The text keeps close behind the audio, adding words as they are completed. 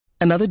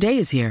Another day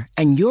is here,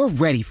 and you're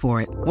ready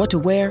for it. What to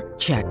wear?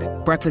 Check.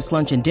 Breakfast,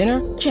 lunch, and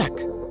dinner? Check.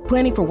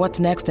 Planning for what's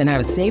next and how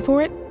to save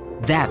for it?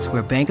 That's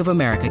where Bank of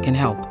America can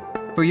help.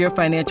 For your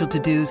financial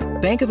to-dos,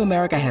 Bank of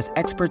America has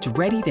experts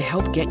ready to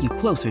help get you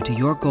closer to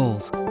your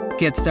goals.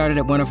 Get started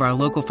at one of our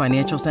local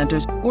financial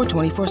centers or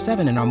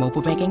 24/7 in our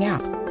mobile banking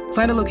app.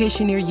 Find a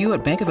location near you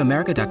at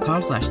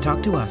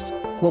bankofamerica.com/talktous.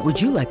 What would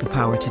you like the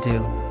power to do?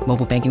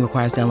 Mobile banking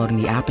requires downloading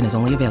the app and is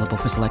only available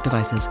for select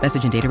devices.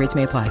 Message and data rates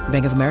may apply.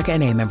 Bank of America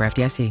N.A., member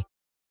FDIC.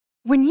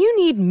 When you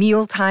need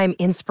mealtime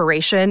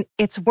inspiration,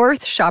 it's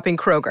worth shopping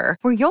Kroger,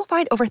 where you'll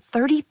find over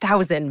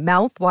 30,000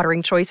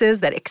 mouth-watering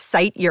choices that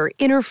excite your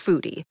inner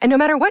foodie. And no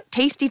matter what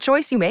tasty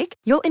choice you make,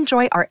 you'll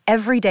enjoy our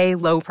everyday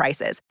low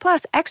prices,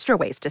 plus extra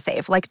ways to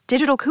save, like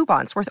digital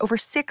coupons worth over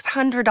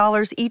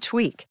 $600 each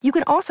week. You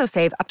can also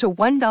save up to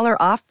 $1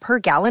 off per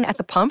gallon at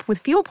the pump with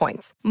fuel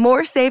points.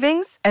 More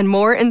savings and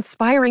more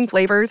inspiring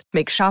flavors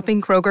make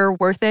shopping Kroger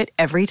worth it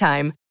every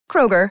time.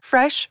 Kroger,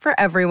 fresh for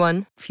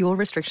everyone. Fuel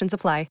restrictions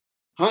apply.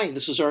 Hi,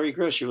 this is Ari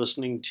Gross. You're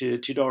listening to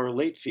 $2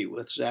 Late Fee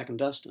with Zach and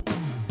Dustin.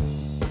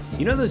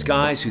 You know those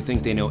guys who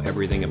think they know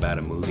everything about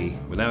a movie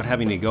without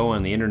having to go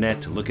on the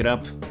internet to look it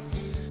up?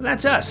 Well,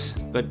 that's us,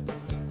 but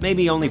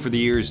maybe only for the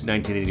years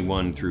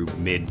 1981 through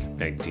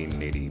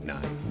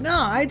mid-1989. No,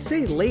 I'd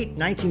say late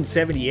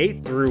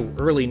 1978 through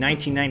early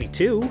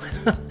 1992.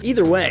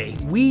 Either way,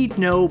 we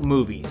know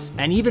movies,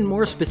 and even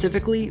more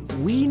specifically,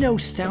 we know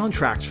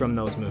soundtracks from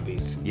those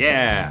movies.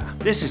 Yeah,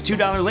 this is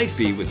 $2 Late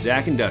Fee with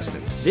Zach and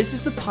Dustin. This is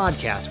the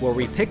podcast where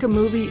we pick a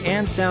movie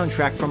and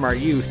soundtrack from our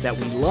youth that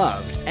we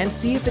loved and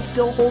see if it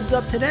still holds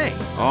up today.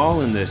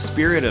 All in the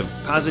spirit of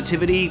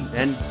positivity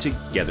and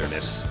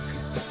togetherness.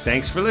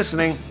 Thanks for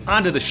listening.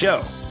 On to the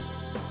show.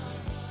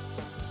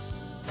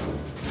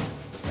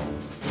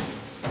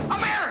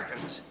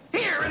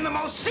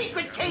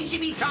 Secret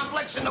KGB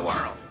complex in the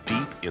world.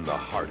 Deep in the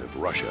heart of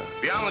Russia.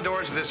 Beyond the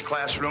doors of this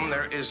classroom,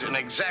 there is an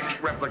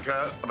exact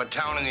replica of a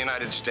town in the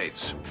United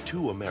States.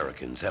 2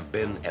 Americans have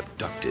been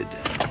abducted.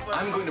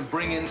 I'm going to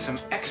bring in some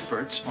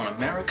experts on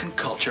American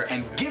culture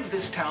and give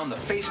this town the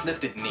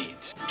facelift it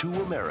needs. 2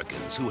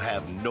 Americans who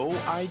have no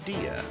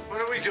idea.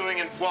 What are we doing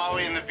in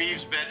Wally and the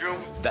Beef's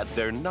bedroom? That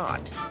they're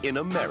not in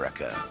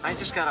America. I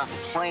just got off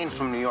a plane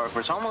from New York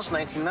where it's almost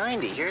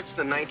 1990. Here it's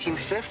the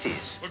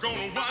 1950s. We're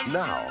going to one.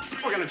 Now,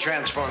 we're going to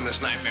transform this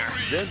nightmare.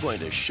 They're going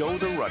to show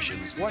the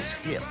Russians what's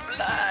hip.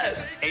 Blood.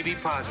 AB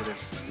positive.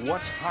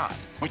 What's hot.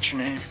 What's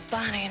your name?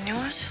 Bonnie, and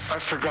yours? I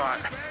forgot.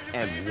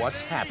 And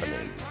what's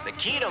happening. The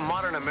key to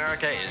modern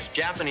America is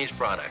Japanese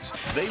products.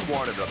 They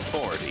wanted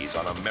authorities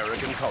on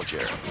American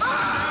culture.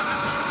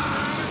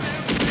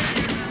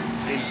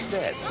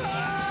 Instead,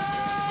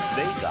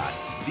 they got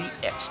the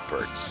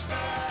experts.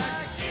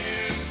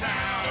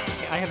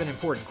 I have an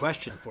important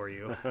question for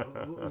you.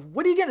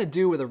 What are you going to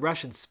do with a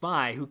Russian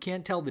spy who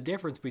can't tell the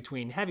difference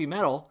between heavy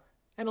metal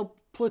and a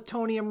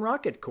plutonium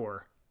rocket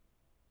core?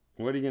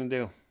 What are you going to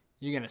do?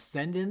 You're going to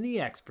send in the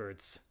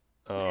experts.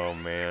 Oh,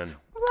 man.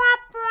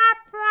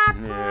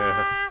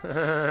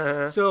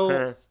 Yeah.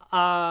 So,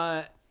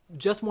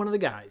 just one of the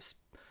guys.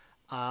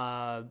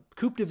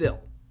 Coupe de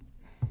Ville.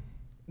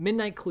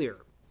 Midnight Clear.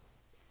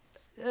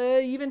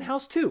 Even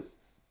House 2.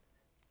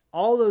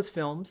 All those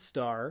films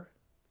star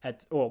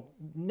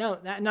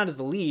not as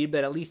the lead,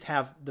 but at least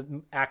have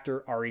the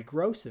actor Ari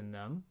Gross in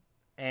them.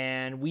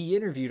 And we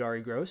interviewed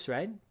Ari Gross,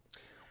 right?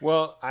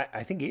 Well,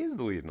 I think he is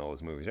the lead in all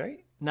those movies,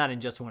 right? Not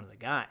in Just One of the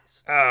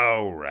Guys.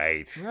 Oh,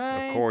 right.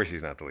 Right. Of course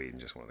he's not the lead in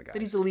Just One of the Guys.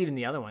 But he's the lead in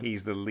the other one.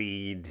 He's the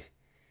lead,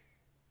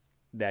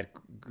 that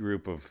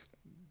group of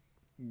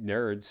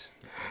nerds.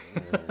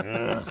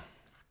 No,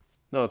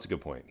 that's a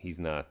good point. He's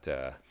not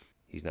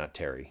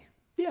Terry.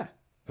 Yeah.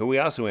 Who we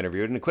also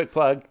interviewed. And a quick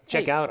plug,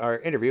 check out our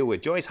interview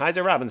with Joyce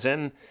Heiser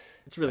Robinson.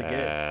 It's really good.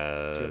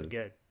 It's really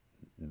good.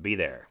 Be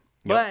there.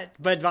 Yep.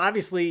 But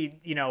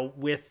obviously,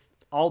 with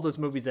all those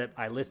movies that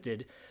I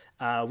listed,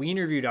 we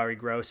interviewed Ari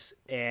Gross,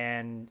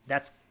 and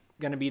that's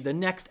going to be the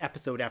next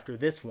episode after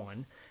this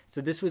one.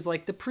 So this was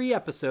like the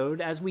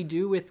pre-episode, as we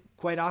do with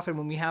quite often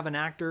when we have an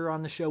actor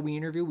on the show we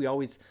interview. We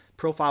always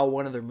profile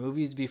one of their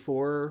movies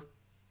before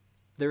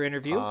their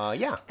interview.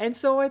 Yeah. And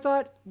so I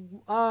thought,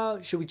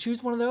 should we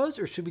choose one of those,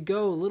 or should we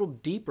go a little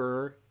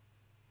deeper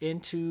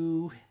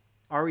into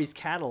Ari's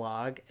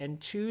catalog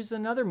and choose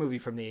another movie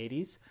from the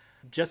 80s?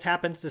 Just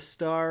happens to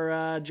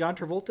star John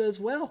Travolta as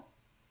well.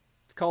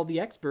 It's called The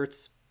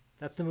Experts.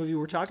 That's the movie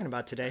we're talking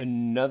about today.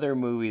 Another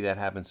movie that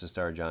happens to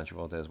star John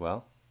Travolta as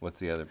well? What's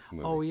the other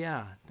movie? Oh,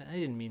 yeah. I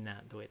didn't mean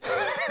that the way it's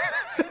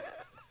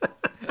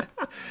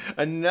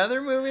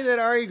Another movie that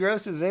Ari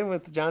Gross is in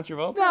with John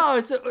Travolta?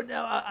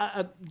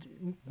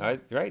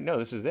 Right? No,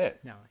 this is it.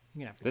 No,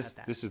 you're going to have to cut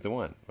that. This is the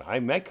one. I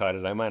might cut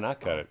it. I might not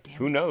cut it.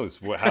 Who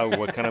knows what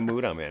kind of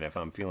mood I'm in. If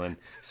I'm feeling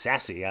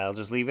sassy, I'll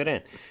just leave it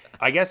in.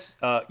 I guess,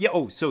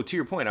 so to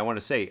your point, I want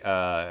to say,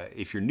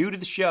 if you're new to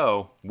the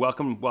show,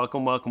 welcome.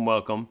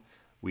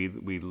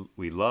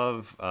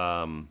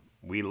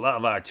 We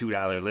love our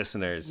 $2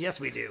 listeners. Yes,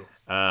 we do.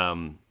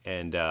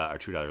 And our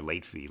 $2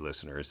 late fee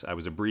listeners. I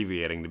was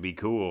abbreviating to be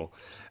cool.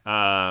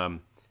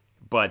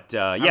 But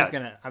I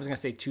yeah, was gonna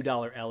say $2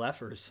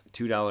 LFers.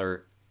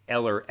 $2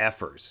 Eller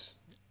effers.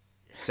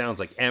 Sounds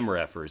like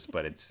MRFers,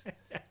 but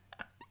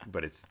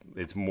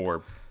it's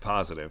more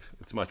positive.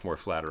 It's much more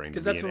flattering to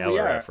Because be that's an what we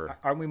Eller are. effer.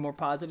 Aren't we more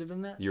positive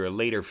than that? You're a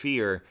later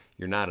fear.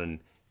 You're not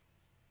an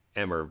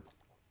Emmer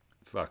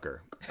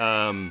fucker.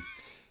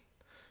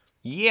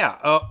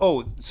 Yeah.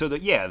 So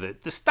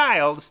the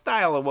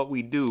style of what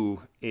we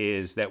do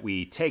is that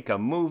we take a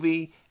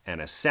movie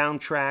and a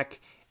soundtrack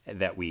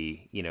that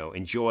we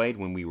enjoyed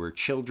when we were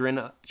children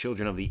of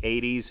the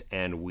 80s,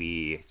 and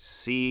we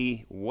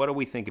see what do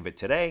we think of it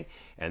today,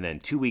 and then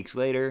 2 weeks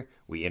later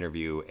we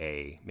interview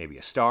maybe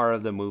a star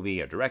of the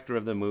movie, a director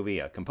of the movie,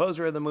 a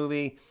composer of the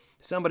movie,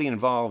 somebody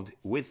involved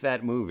with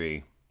that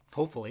movie.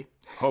 Hopefully,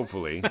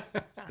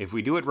 if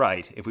we do it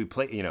right, if we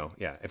play,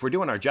 if we're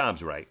doing our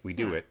jobs right, we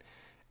do it,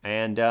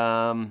 and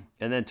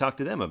then talk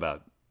to them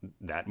about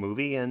that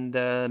movie and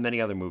many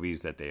other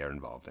movies that they are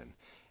involved in.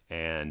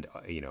 And,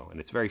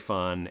 and it's very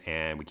fun,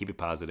 and we keep it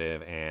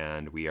positive,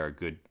 and we are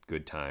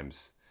good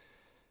times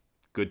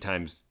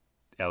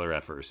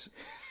LRFers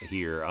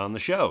here on the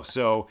show.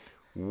 So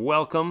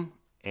welcome,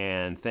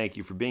 and thank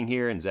you for being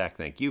here. And Zach,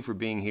 thank you for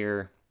being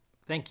here.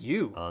 Thank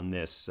you. On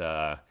this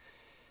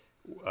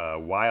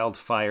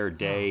wildfire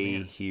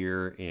day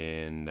here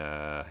in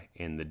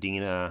the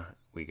Dina.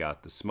 We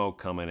got the smoke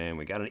coming in.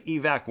 We got an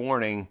evac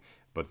warning,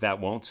 but that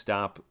won't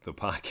stop the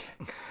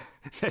podcast.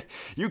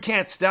 You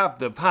can't stop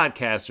the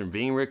podcast from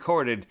being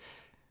recorded.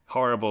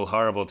 Horrible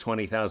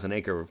 20,000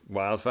 acre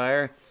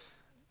wildfire.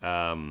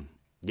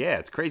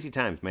 It's crazy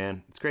times,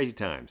 man. It's crazy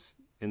times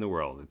in the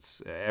world.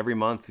 It's every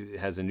month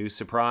has a new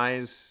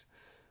surprise.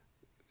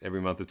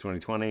 Every month of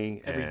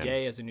 2020. Every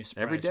day has a new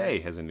surprise. Every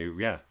day has a new,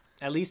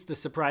 At least the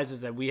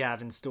surprises that we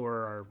have in store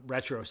are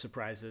retro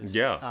surprises.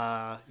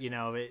 Yeah.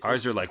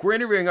 Ours are like, we're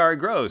interviewing Ari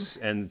Gross,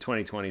 and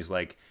 2020 is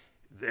like,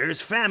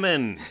 there's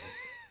famine.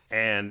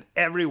 And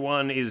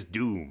everyone is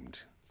doomed.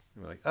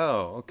 We're like,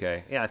 oh,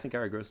 okay. Yeah, I think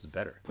Ari Gross is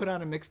better. Put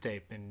on a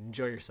mixtape and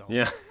enjoy yourself.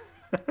 Yeah.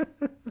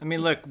 I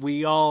mean, look,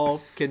 we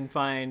all can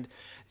find.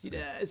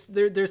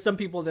 There's some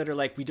people that are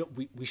like,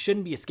 we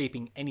shouldn't be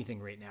escaping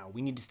anything right now.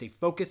 We need to stay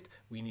focused.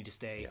 We need to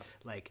stay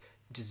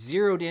just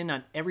zeroed in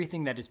on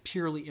everything that is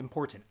purely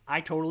important. I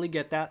totally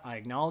get that. I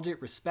acknowledge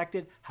it, respect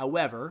it.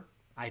 However,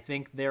 I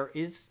think there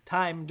is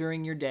time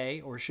during your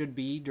day, or should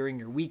be during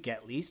your week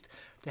at least,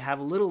 to have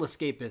a little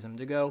escapism,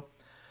 to go,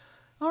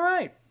 all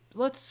right,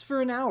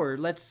 for an hour,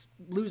 let's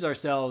lose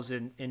ourselves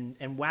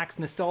and wax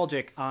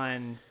nostalgic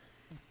on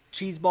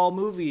cheeseball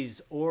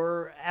movies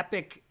or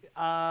epic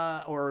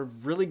or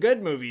really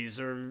good movies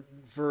or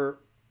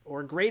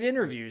great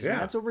interviews. Yeah. And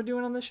that's what we're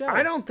doing on the show.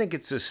 I don't think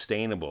it's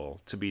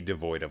sustainable to be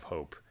devoid of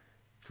hope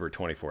for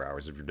 24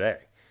 hours of your day.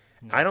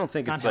 No, I don't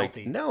think it's like,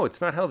 healthy. No,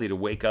 it's not healthy to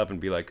wake up and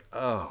be like,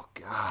 oh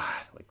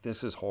God, like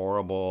this is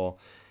horrible.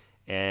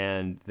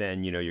 And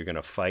then, you're going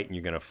to fight and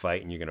you're going to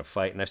fight and you're going to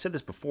fight. And I've said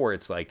this before,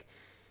 it's like,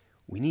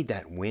 we need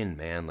that win,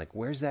 man. Like,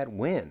 where's that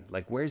win?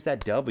 Like, where's that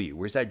W?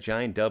 Where's that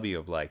giant W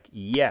of like,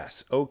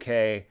 yes,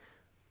 okay,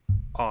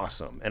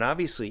 awesome. And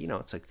obviously,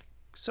 it's like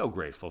so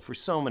grateful for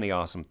so many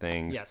awesome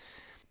things. Yes.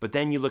 But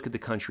then you look at the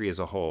country as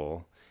a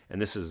whole,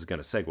 and this is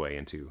going to segue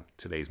into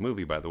today's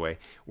movie, by the way,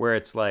 where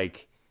it's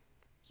like,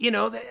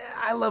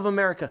 I love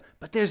America,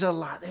 but there's a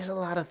lot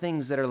of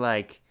things that are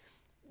like,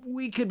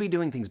 we could be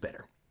doing things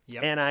better.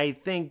 Yep. And I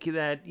think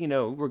that,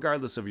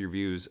 regardless of your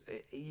views,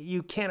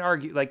 you can't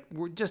argue, like,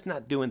 we're just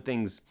not doing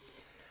things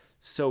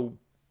so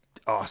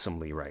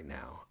awesomely right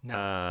now.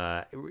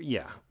 No.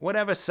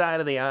 Whatever side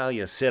of the aisle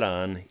you sit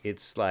on,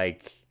 it's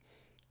like,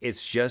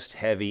 it's just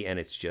heavy and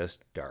it's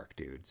just dark,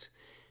 dudes.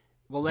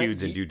 Well,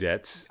 dudes and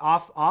dudettes.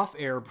 Off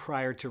air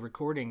prior to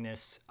recording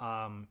this,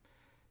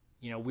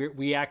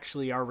 we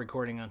actually are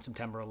recording on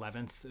September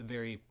 11th, a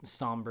very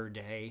somber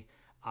day,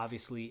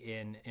 obviously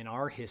in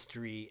our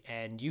history.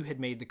 And you had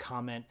made the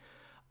comment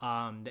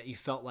that you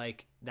felt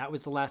like that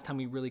was the last time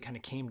we really kind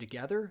of came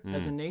together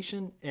as a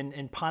nation,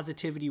 and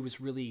positivity was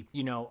really,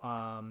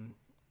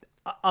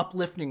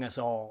 uplifting us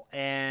all.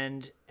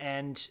 And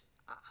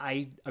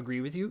I agree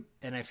with you,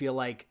 and I feel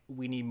like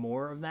we need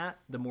more of that.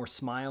 The more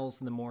smiles,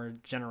 the more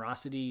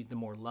generosity, the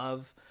more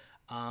love,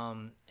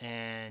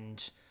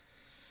 and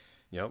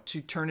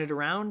to turn it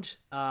around,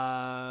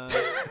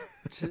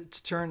 to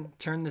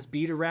turn this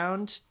beat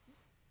around.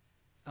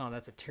 Oh,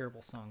 that's a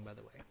terrible song, by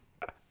the way.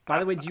 By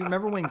the way, do you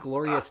remember when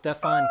Gloria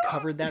Estefan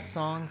covered that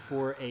song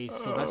for a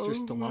Sylvester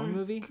Stallone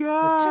movie?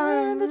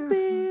 Turn this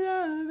beat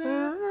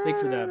around. Like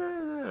for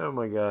the. Oh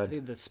my God.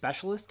 The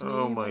Specialist?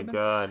 Oh my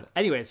God.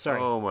 Anyway, sorry.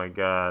 Oh my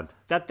God.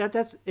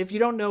 That's if you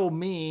don't know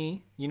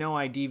me,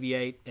 I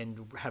deviate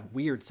and have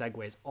weird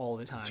segues all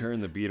the time. Turn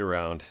the beat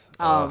around.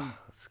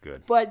 That's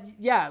good. But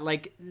yeah,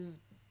 like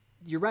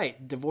you're right.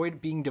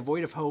 Being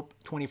devoid of hope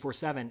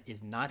 24/7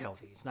 is not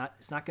healthy. It's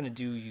not going to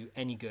do you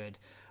any good.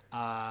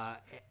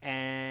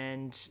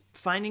 And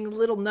finding a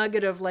little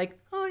nugget of like,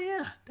 oh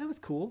yeah, that was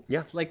cool.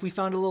 Yeah. Like we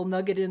found a little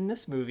nugget in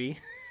this movie.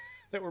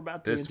 That we're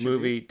about to this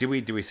movie. Do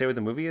we say what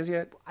the movie is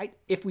yet?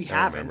 If we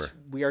haven't,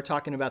 we are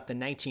talking about the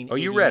 1989. Oh,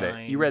 you read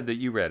it.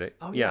 You read it.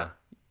 Oh yeah.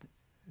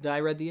 I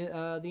read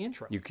the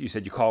intro. You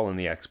said you call in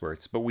the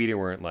experts, but we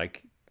weren't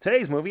like,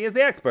 today's movie is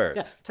The Experts.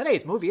 Yes,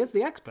 today's movie is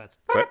The Experts.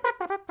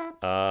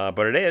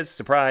 But it is.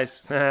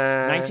 Surprise.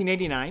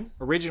 1989.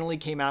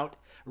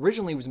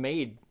 Originally was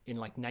made in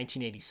like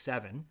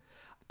 1987.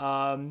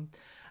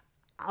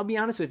 I'll be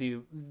honest with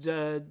you.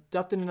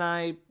 Dustin and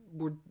I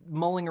were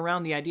mulling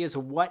around the ideas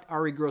of what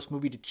Ari Gross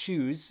movie to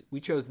choose. We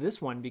chose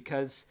this one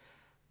because,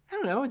 I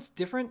don't know, it's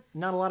different.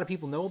 Not a lot of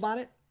people know about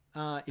it.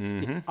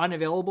 It's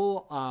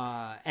unavailable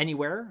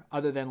anywhere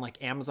other than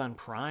like Amazon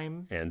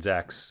Prime. And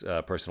Zach's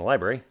personal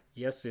library.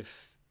 Yes,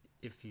 if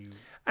you...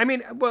 I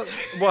mean, well,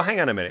 hang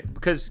on a minute,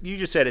 because you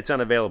just said it's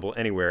unavailable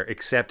anywhere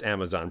except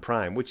Amazon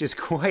Prime, which is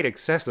quite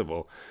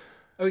accessible.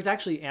 Oh, it's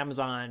actually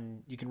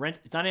Amazon. You can rent.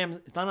 It's not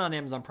on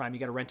Amazon Prime. You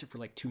got to rent it for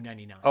like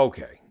 $2.99.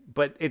 Okay,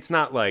 but it's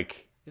not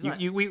like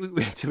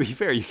to be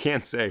fair, you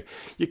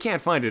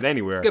can't find it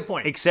anywhere. Good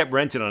point. Except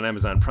rent it on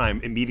Amazon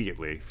Prime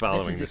immediately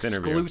following this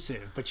interview. This is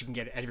exclusive, but you can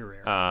get it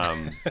everywhere.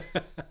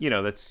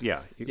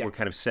 We're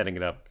kind of setting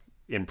it up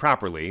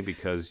improperly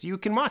because you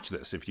can watch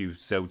this if you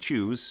so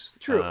choose.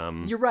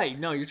 True. You're right.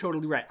 No, you're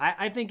totally right.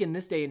 I think in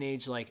this day and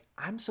age, like,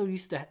 I'm so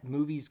used to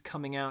movies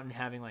coming out and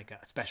having like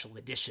a special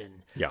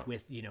edition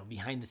with,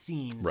 behind the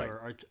scenes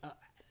or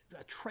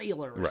a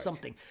trailer or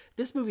something.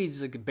 This movie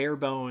is like bare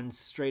bones,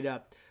 straight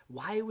up.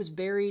 Why it was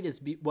buried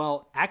is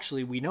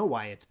actually we know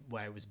why it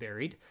was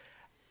buried.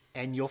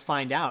 And you'll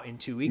find out in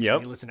 2 weeks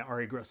when you listen to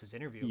Ari Gross's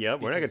interview. Yep,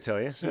 we're not going to tell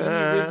you. He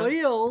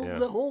reveals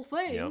the whole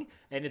thing. Yep.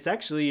 And it's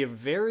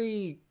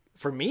actually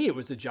for me, it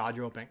was a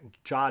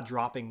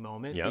jaw-dropping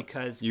moment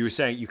because... You were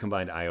saying you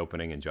combined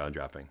eye-opening and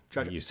jaw-dropping.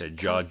 You said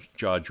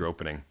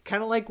jaw-dropping.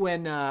 Kind of like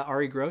when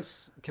Ari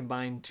Gross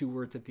combined two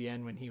words at the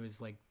end when he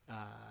was like,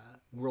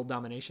 world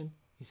domination.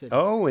 He said...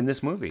 Oh, in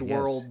this movie,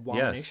 world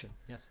domination,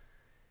 yes.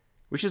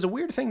 Which is a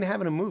weird thing to have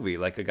in a movie,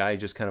 like a guy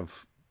just kind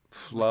of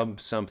flub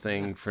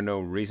something for no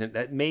reason.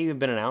 That may have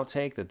been an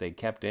outtake that they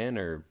kept in,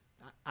 or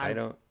I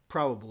don't...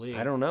 Probably.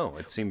 I don't know.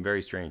 It seemed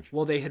very strange.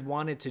 Well, they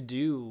wanted to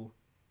do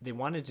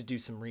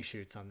some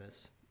reshoots on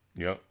this.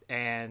 Yep.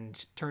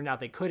 And turned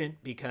out they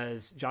couldn't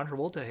because John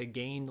Travolta had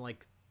gained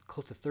like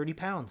close to 30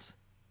 pounds.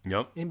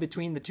 Yep. In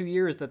between the 2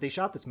 years that they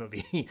shot this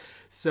movie.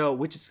 So,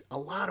 which is a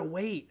lot of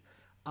weight.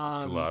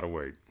 It's a lot of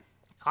weight.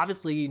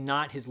 Obviously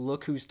not his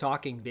Look Who's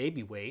Talking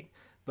baby weight,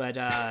 but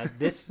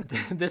this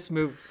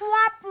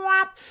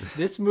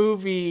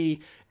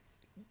movie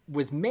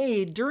was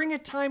made during a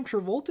time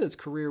Travolta's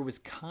career was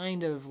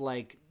kind of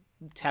like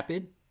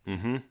tepid,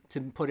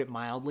 to put it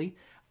mildly.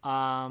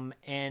 And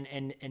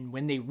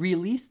when they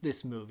released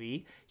this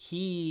movie,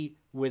 he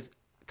was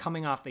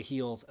coming off the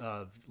heels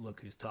of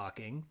Look Who's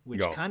Talking,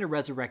 which kind of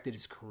resurrected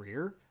his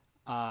career.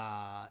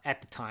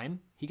 At the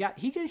time, he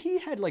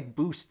had like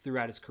boosts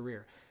throughout his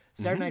career.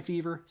 Saturday Night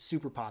Fever,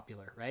 super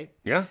popular, right?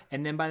 Yeah.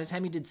 And then by the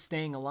time he did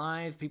Staying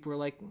Alive, people were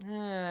like,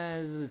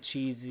 this is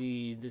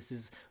cheesy.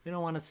 We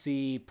don't want to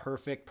see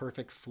Perfect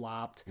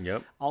flopped.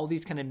 Yep. All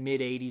these kind of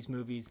mid-'80s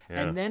movies.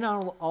 Yeah. And then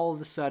all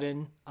of a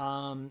sudden,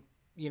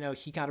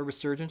 he got a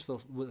resurgence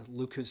with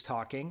Look Who's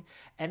Talking.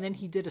 And then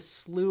he did a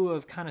slew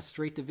of kind of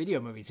straight-to-video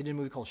movies. He did a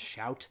movie called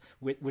Shout,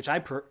 which I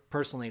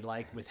personally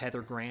like, with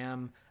Heather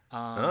Graham.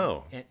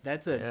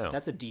 That's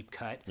a deep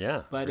cut.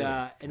 Yeah. But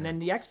really. And then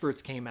The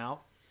Experts came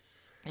out.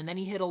 And then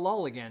he hit a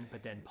lull again,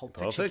 but then Pulp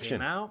Fiction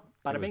came out.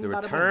 Bada bing, bada boom. It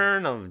was the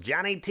return of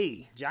Johnny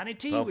T. Johnny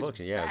T was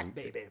back,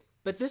 baby.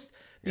 But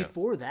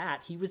before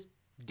that, he was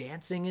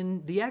dancing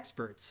in The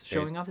Experts,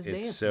 showing off his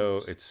dance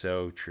moves. It's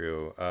so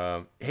true.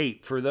 Hey,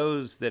 for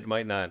those that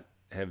might not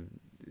have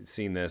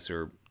seen this,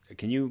 or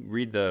can you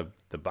read the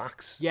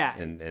box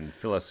and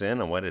fill us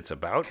in on what it's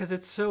about? Because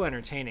it's so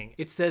entertaining.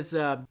 It says,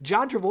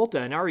 John Travolta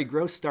and Ari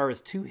Gross star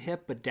as two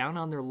hip but down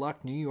on their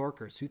luck New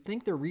Yorkers who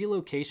think their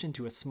relocation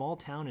to a small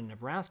town in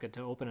Nebraska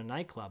to open a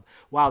nightclub.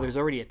 Wow, there's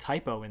already a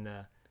typo in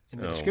the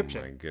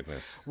description. Oh my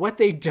goodness. What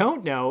they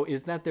don't know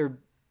is that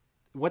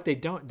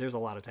there's a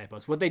lot of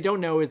typos. What they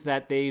don't know is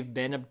that they've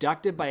been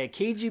abducted by a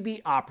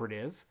KGB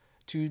operative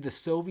to the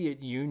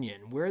Soviet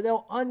Union, where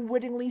they'll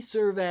unwittingly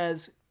serve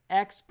as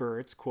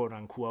experts, quote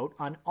unquote,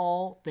 on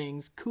all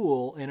things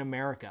cool in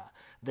America.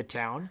 The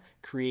town,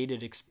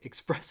 created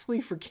expressly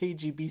for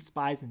KGB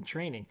spies in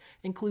training,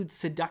 includes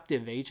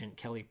seductive agent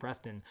Kelly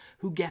Preston,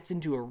 who gets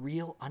into a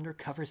real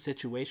undercover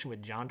situation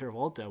with John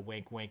Travolta,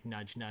 wink wink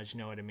nudge nudge,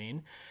 know what I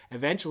mean?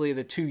 Eventually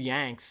the two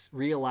Yanks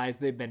realize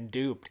they've been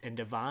duped and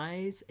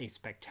devise a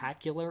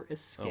spectacular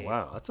escape. Oh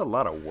wow, that's a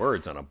lot of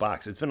words on a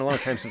box. It's been a long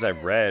time since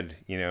I've read,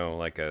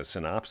 like a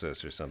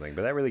synopsis or something,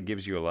 but that really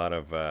gives you a lot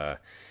of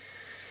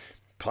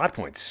plot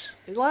points.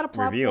 A lot of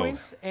plot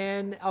points,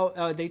 and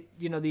the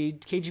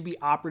KGB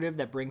operative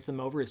that brings them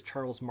over is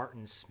Charles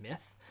Martin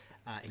Smith.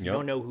 If you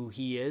don't know who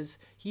he is,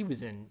 he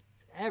was in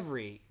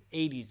every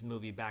 80s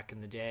movie back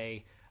in the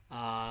day,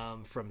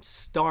 from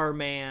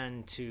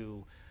Starman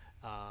to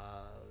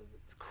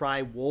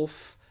Cry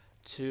Wolf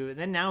and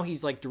then now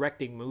he's like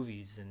directing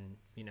movies, and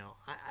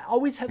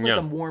always has like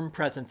a warm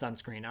presence on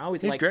screen. I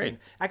always like him.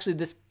 Actually,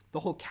 the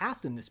whole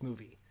cast in this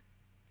movie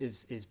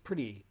is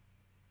pretty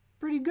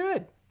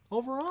good.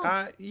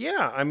 overall.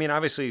 Yeah, I mean,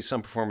 obviously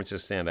some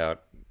performances stand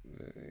out,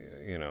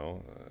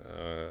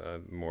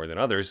 more than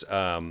others.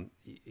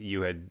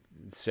 You had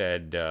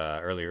said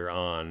earlier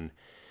on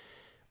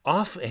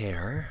off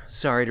air,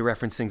 sorry to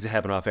reference things that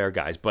happen off air,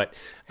 guys, but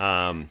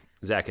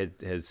Zach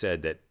has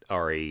said that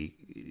Ari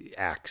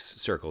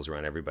acts circles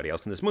around everybody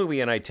else in this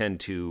movie, and I tend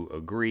to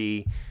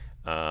agree.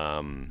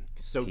 Good.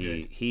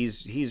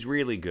 He's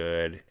really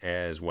good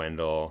as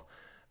Wendell.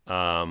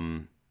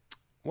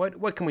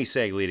 What can we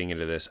say leading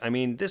into this? I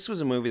mean, this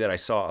was a movie that I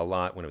saw a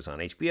lot when it was on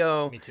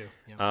HBO. Me too.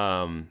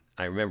 Yeah.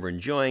 I remember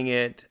enjoying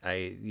it.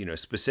 I,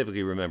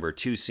 specifically remember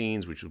two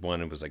scenes, which was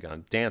one, it was like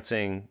on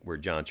dancing, where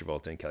John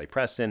Travolta and Kelly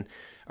Preston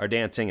are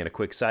dancing. And a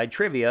quick side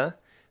trivia,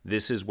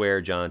 this is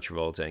where John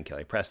Travolta and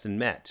Kelly Preston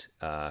met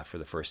for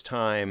the first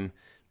time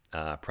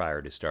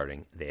prior to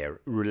starting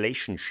their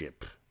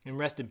relationship. And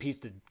rest in peace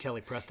to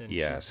Kelly Preston.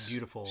 Yes, she's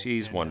beautiful.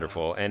 She's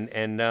wonderful,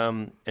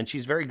 and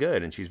she's very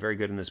good. And she's very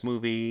good in this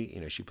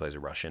movie. She plays a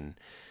Russian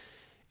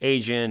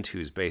agent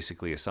who's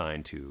basically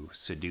assigned to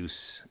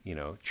seduce,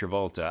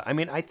 Travolta. I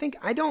mean, I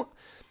don't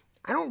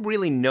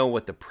really know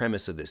what the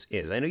premise of this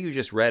is. I know you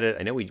just read it.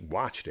 I know we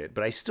watched it,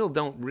 but I still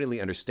don't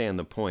really understand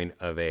the point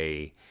of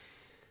a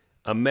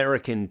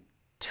American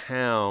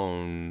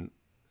town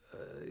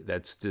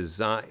that's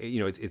designed,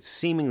 it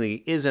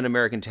seemingly is an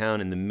American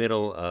town in the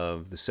middle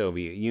of the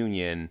Soviet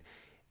Union,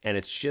 and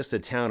it's just a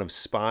town of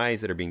spies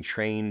that are being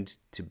trained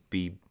to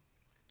be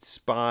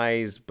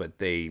spies, but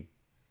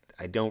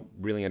I don't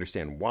really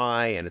understand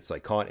why, and it's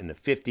like caught in the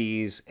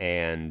 50s,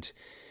 and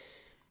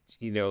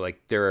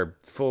like there are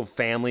full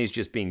families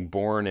just being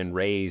born and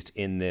raised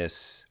in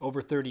this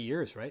over 30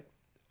 years, right?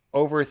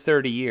 Over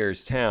 30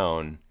 years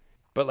town,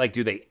 but like,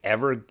 do they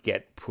ever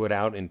get put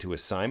out into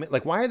assignment?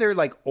 Like, why are there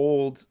like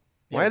old?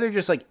 Why are there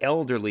just like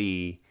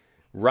elderly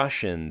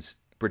Russians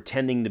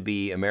pretending to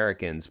be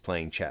Americans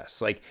playing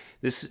chess? Like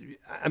this,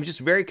 I'm just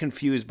very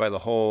confused by the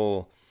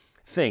whole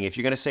thing. If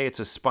you're going to say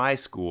it's a spy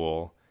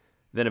school,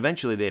 then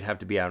eventually they'd have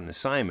to be out on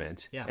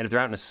assignment. Yeah. And if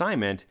they're out on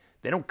assignment,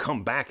 they don't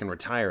come back and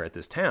retire at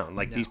this town.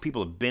 Like these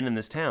people have been in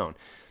this town.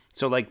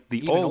 So like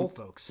even the old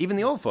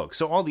folks.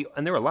 So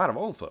and there were a lot of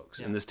old folks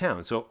in this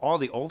town. So all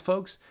the old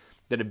folks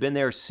that have been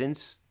there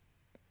since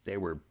they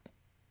were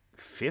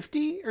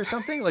 50 or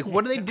something, like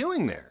what are they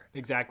doing there?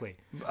 Exactly.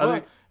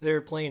 Well,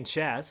 they're playing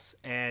chess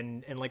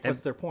and like,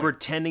 what's their point?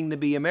 Pretending to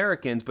be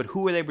Americans, but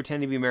who are they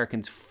pretending to be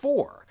Americans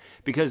for?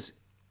 Because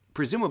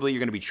presumably you're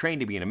going to be trained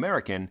to be an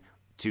American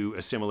to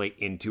assimilate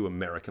into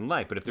American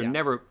life. But if they're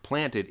never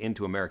planted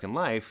into American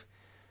life,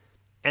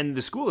 and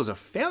the school is a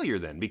failure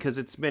then, because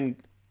it's been,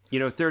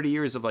 30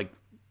 years of like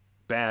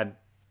bad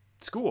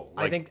school.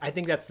 Like, I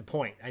think that's the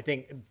point. I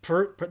think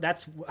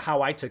that's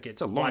how I took it.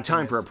 It's a long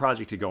time for a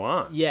project to go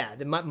on. Yeah,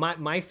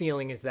 my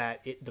feeling is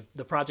that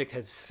the project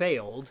has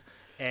failed,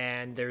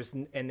 and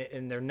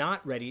they're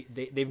not ready.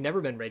 They've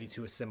never been ready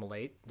to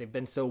assimilate. They've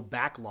been so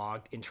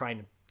backlogged in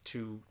trying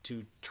to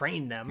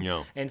train them.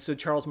 Yeah. And so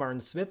Charles Martin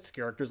Smith's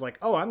character is like,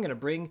 oh, I'm going to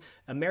bring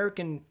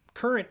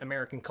current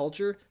American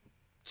culture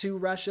to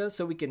Russia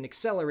so we can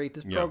accelerate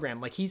this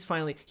program. Like he's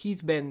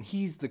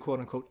the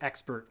quote unquote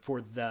expert for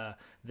the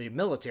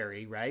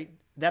military, right?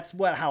 That's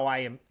how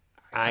I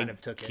kind of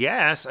took it.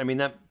 Yes, I mean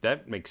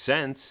that makes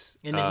sense.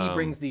 And then he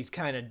brings these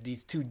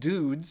two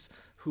dudes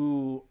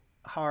who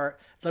are,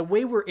 the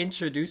way we're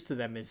introduced to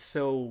them is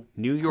so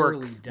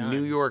poorly done.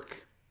 New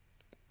York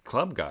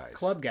club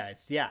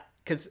guys. Yeah,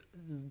 because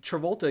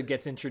Travolta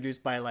gets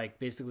introduced by like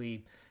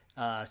basically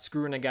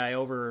screwing a guy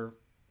over,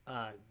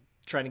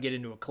 trying to get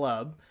into a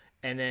club.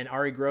 And then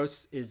Ari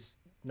Gross is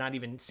not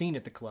even seen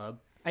at the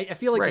club. I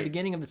feel like the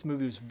beginning of this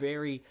movie was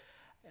very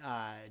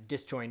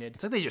disjointed.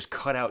 It's like they just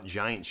cut out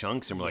giant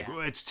chunks and were like,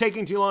 well, it's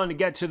taking too long to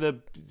get to the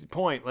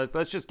point.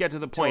 Let's just get to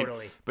the point.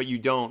 Totally. But you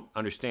don't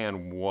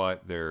understand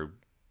where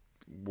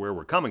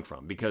we're coming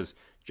from, because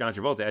John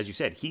Travolta, as you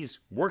said,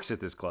 works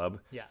at this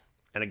club. Yeah.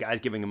 And a guy's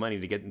giving him money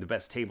to get the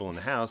best table in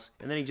the house.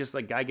 And then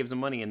guy gives him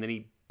money, and then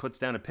he puts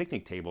down a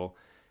picnic table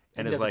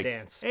and is like,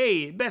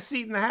 hey, best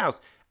seat in the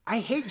house. I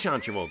hate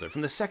John Travolta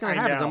from the second that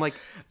happens. I'm like,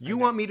 you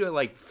want me to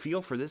like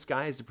feel for this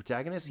guy as the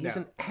protagonist? He's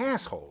an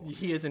asshole.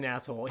 He is an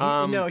asshole.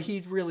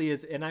 He really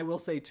is. And I will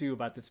say too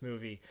about this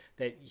movie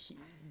that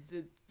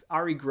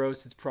Ari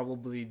Gross is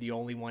probably the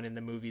only one in the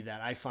movie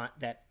that I find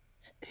that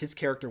his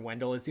character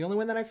Wendell is the only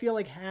one that I feel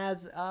like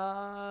has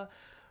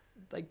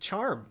like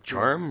charm,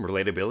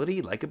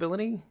 relatability,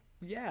 likability.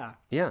 Yeah.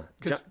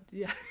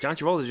 John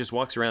Travolta just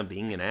walks around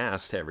being an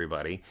ass to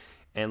everybody,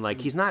 and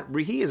like he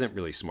isn't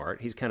really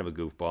smart. He's kind of a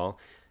goofball.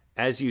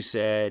 As you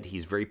said,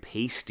 he's very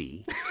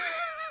pasty.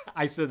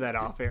 I said that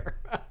off air.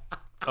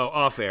 Oh,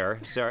 off air.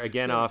 Sorry,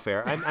 again, off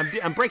air.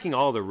 I'm breaking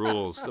all the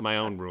rules, my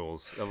own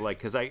rules of like,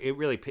 because it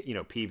really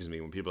peeves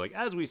me when people are like,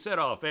 as we said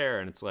off air,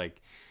 and it's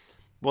like,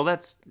 well,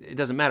 it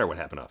doesn't matter what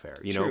happened off air,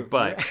 True.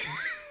 but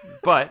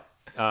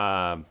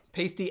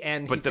pasty,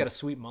 and he's got a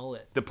sweet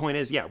mullet. The point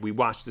is, we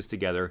watched this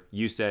together.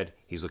 You said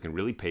he's looking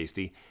really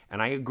pasty,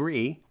 and I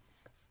agree.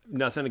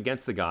 Nothing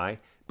against the guy,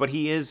 but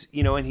he is,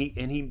 and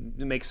he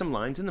makes some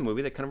lines in the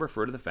movie that kind of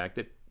refer to the fact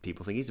that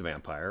people think he's a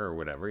vampire or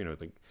whatever. You know,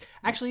 like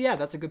Actually, yeah,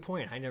 that's a good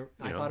point. I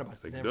thought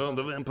about like, that. "Oh,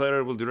 the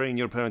vampire will drain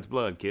your parents'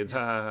 blood, kids. Ha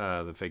ha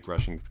ha. The fake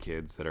Russian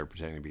kids that are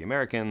pretending to be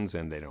Americans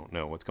and they don't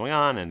know what's going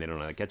on and they don't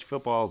know how to catch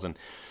footballs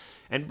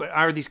but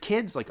are these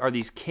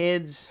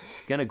kids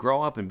gonna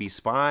grow up and be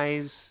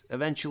spies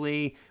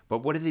eventually? But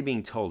what are they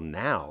being told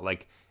now?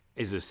 Like,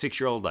 is a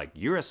 6-year-old like,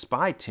 you're a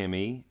spy,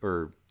 Timmy,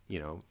 or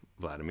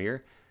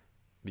Vladimir,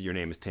 your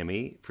name is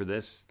Timmy for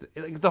this?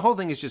 Like, the whole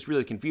thing is just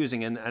really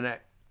confusing, and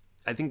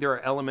I think there are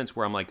elements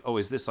where I'm like, oh,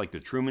 is this like the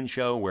Truman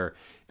Show where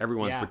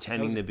everyone's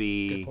pretending to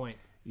be, good point.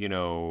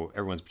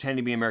 Everyone's pretending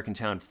to be American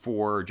Town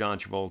for John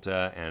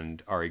Travolta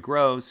and Ari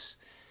Gross.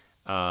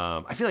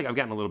 I feel like I've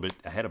gotten a little bit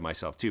ahead of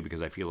myself too,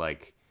 because I feel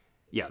like,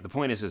 the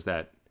point is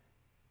that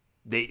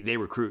they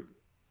recruit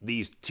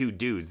these two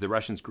dudes, the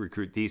Russians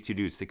recruit these two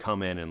dudes to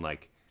come in and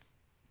like,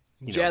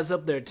 jazz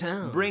up their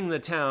town, bring the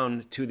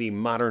town to the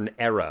modern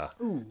era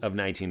of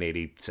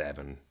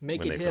 1987 when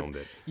they filmed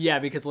it. Yeah,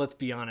 because let's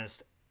be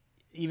honest,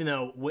 even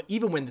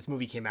when this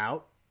movie came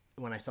out,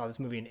 when I saw this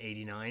movie in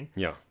 '89,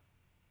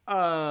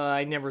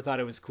 I never thought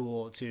it was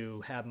cool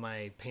to have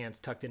my pants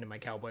tucked into my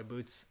cowboy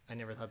boots. I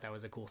never thought that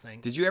was a cool thing.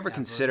 Did you ever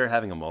consider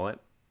having a mullet?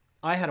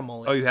 I had a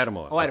mullet. Oh, you had a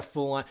mullet. Oh, I had a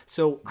full on.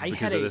 So I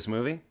because of this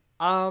movie?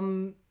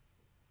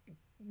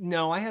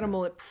 No, I had a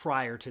mullet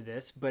prior to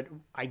this, but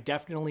I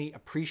definitely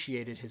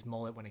appreciated his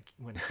mullet when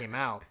it came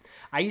out.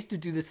 I used to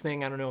do this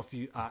thing. I don't know if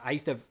you. I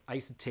used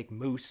to take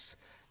mousse,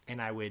 and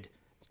I would.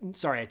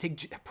 Sorry,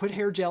 put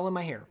hair gel in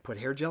my hair.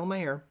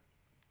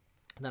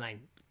 And then I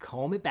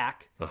comb it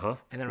back. And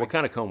then what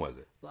kind of comb was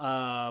it?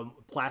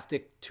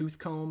 Plastic tooth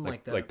comb,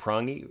 like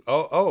prongy.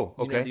 Oh,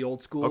 okay. The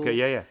old school. Okay,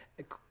 yeah.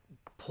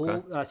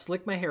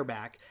 Slick my hair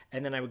back,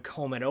 and then I would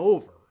comb it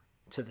over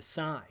to the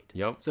side.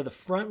 Yep. So the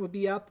front would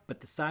be up,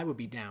 but the side would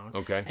be down.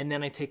 Okay. And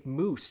then I take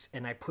mousse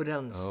and I put it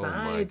on the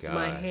sides of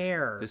my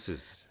hair.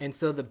 And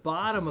so the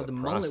bottom of the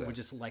mullet would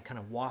just like kind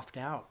of waft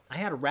out. I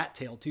had a rat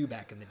tail too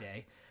back in the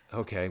day.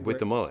 Okay, with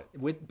the mullet.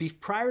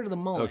 Prior to the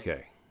mullet.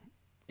 Okay.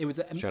 It was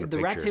the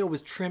rat tail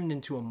was trimmed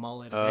into a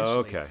mullet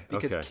eventually.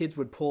 Because kids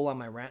would pull on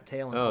my rat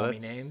tail and call me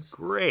names.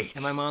 Great.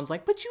 And my mom's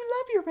like, "But you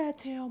love your rat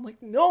tail." I'm like,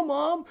 "No,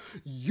 Mom,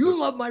 you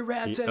love my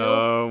rat tail."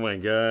 Oh my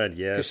God,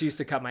 yes. Because she used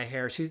to cut my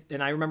hair.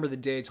 And I remember the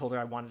day I told her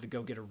I wanted to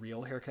go get a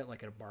real haircut,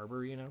 like at a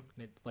barber,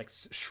 like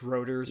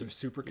Schroeder's or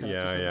Supercuts. or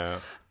something. Yeah.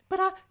 But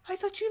I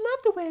thought you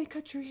loved the way I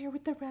cut your hair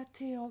with the rat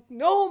tail.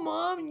 No,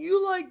 Mom,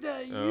 you like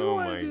that. You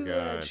want to do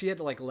that. She had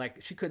to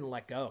she couldn't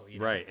let go.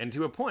 Right, and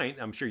to a point,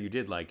 I'm sure you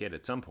did like it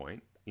at some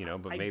point.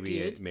 But maybe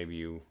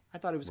you. I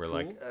thought it was were cool.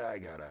 like, I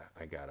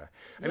gotta.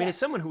 I mean, as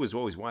someone who was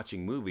always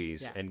watching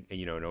movies and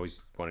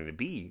always wanting to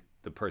be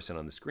the person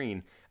on the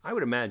screen, I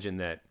would imagine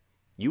that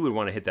you would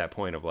want to hit that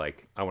point of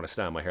like, I want to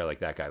style my hair like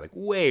that guy, like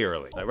way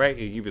early, right?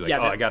 You'd be like,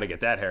 I gotta get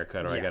that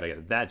haircut, or I gotta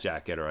get that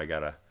jacket, or I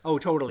gotta. Oh,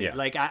 totally. Yeah.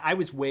 Like I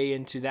was way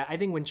into that. I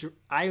think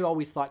I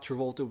always thought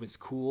Travolta was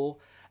cool,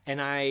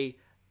 and I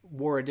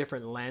wore a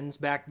different lens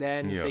back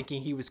then,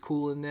 thinking he was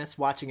cool in this.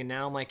 Watching it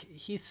now, I'm like,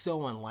 he's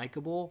so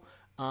unlikable.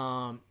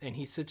 And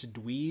he's such a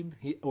dweeb,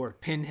 or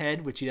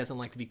pinhead, which he doesn't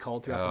like to be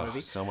called throughout the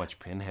movie. So much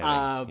pinhead.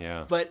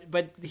 But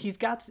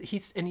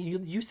and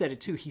you said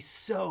it too. He's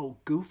so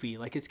goofy.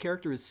 Like his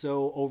character is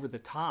so over the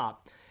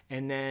top.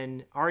 And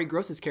then Ari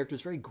Gross's character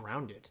is very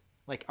grounded.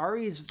 Like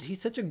he's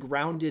such a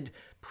grounded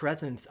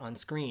presence on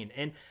screen.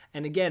 And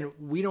again,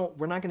 we're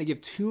not going to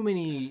give too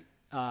many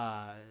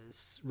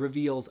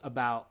reveals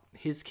about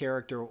his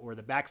character or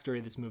the backstory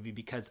of this movie,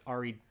 because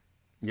Ari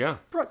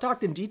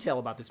talked in detail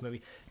about this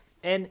movie.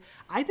 And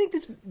I think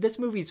this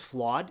movie's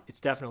flawed. It's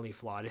definitely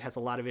flawed. It has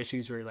a lot of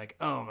issues where you're like,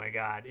 oh my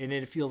God. And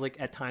it feels like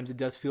at times it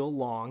does feel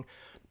long.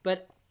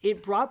 But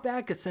it brought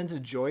back a sense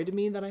of joy to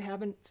me that I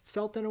haven't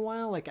felt in a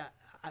while. Like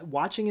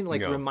watching it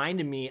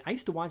reminded me, I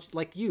used to watch,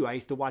 like you, I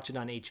used to watch it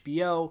on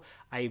HBO.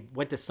 I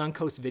went to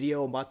Suncoast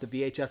Video and bought the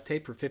VHS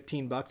tape for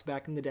 $15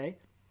 back in the day.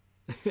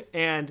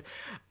 And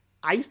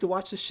I used to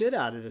watch the shit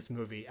out of this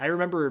movie. I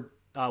remember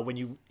when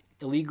you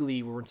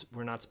illegally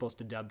we're not supposed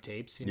to dub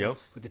tapes,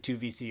 with the 2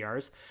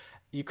 VCRs.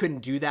 You couldn't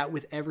do that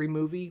with every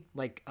movie.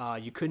 Like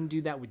you couldn't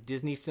do that with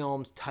Disney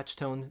films,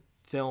 Touchstone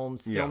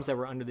films, films that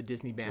were under the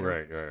Disney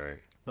banner. Right.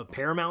 But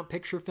Paramount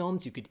Picture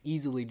films, you could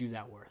easily do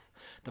that with.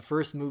 The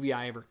first movie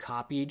I ever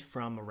copied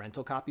from a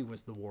rental copy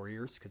was The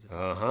Warriors, because it's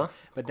awesome.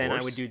 But then I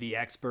would do The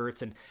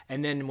Experts,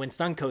 and then when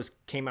Suncoast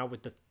came out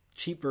with the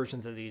cheap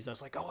versions of these, I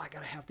was like, oh, I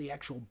gotta have the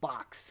actual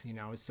box.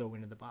 I was so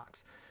into the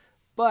box.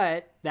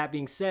 But that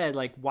being said,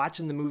 like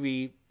watching the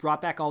movie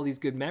brought back all these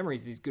good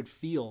memories, these good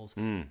feels.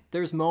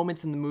 There's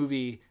moments in the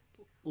movie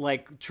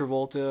like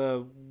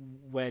Travolta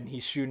when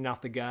he's shooting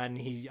off the gun,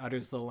 he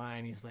utters the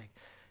line. He's like,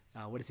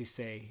 what does he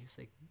say? He's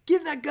like,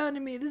 "Give that gun to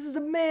me. This is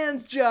a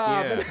man's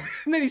job." Yeah.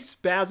 And then he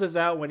spazzes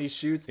out when he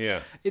shoots.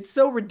 Yeah. It's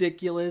so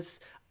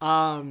ridiculous.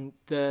 The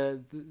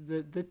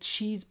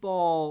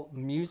cheeseball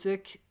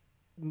music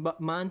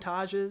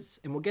montages,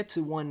 and we'll get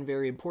to one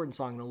very important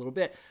song in a little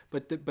bit.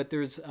 But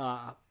there's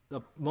a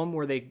moment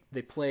where they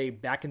play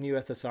Back in the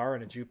USSR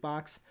on a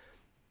jukebox,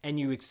 and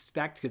you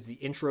expect, because the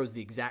intro is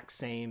the exact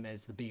same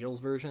as the Beatles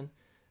version,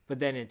 but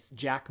then it's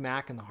Jack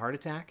Mack and the Heart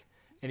Attack.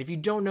 And if you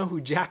don't know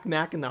who Jack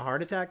Mack and the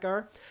Heart Attack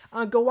are,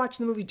 go watch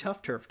the movie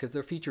Tough Turf because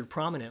they're featured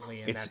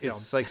prominently in that film.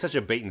 It's like such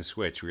a bait and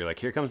switch where you're like,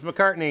 here comes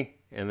McCartney.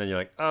 And then you're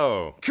like,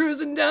 oh.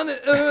 Cruising down the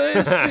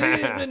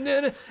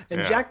OSC.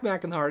 And Jack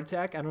Mack and the Heart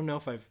Attack, I don't know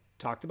if I've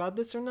talked about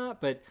this or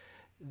not, but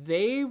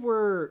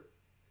they're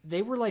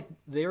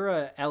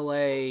a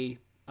LA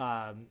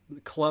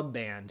club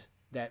band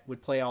that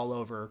would play all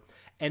over.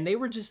 And they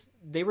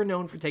were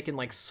known for taking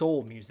like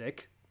soul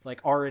music, like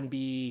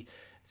R&B,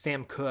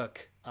 Sam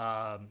Cooke,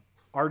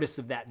 artists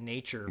of that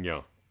nature.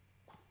 Yeah.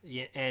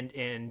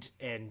 And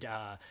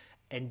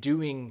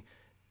doing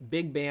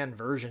big band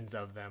versions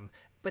of them.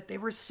 But they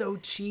were so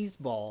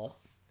cheeseball.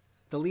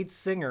 The lead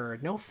singer,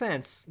 no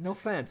offense,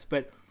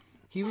 but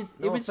he was.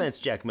 No offense,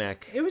 Jack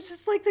Mack. It was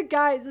just like the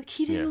guy. Like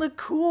he didn't look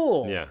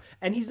cool. Yeah.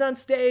 And he's on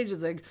stage.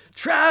 It's like,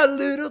 try a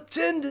little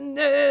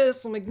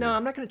tenderness. I'm like, no,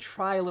 I'm not gonna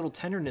try a little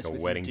tenderness with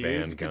wedding you,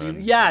 band dude.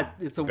 gone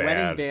It's a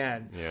wedding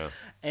band. Yeah.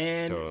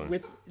 And totally.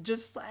 with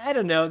just, I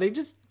don't know, they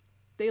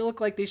look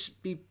like they should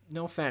be,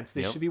 no offense,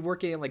 they should be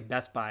working at like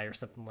Best Buy or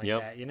something like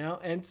that, you know?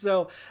 And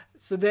so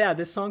yeah,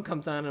 this song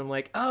comes on and I'm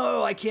like,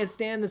 oh, I can't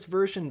stand this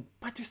version,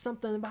 but there's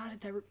something about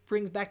it that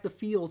brings back the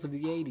feels of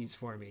the 80s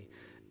for me.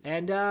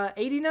 And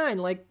 89,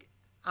 like,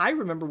 I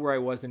remember where I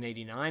was in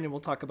 89, and we'll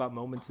talk about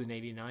moments in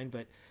 89,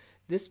 but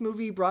this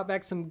movie brought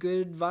back some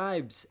good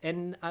vibes.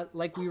 And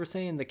like we were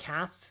saying, the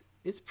cast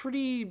is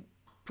pretty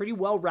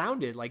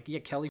well-rounded. Like,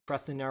 Kelly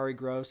Preston, Ari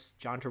Gross,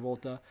 John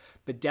Travolta,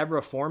 but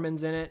Deborah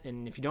Foreman's in it.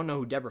 And if you don't know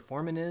who Deborah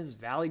Foreman is,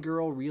 Valley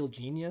Girl, Real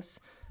Genius,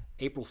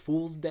 April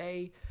Fool's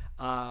Day.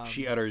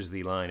 She utters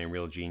the line in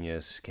Real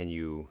Genius, can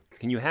you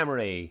hammer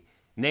a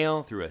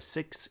nail through a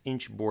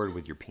 6-inch board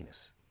with your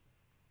penis?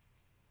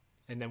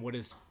 And then what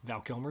does Val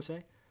Kilmer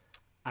say?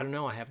 I don't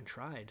know, I haven't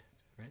tried.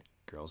 Right?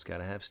 Girls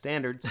gotta have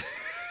standards.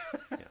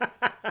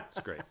 It's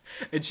great.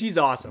 And she's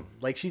awesome.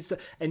 Like, she's,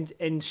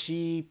 and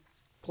she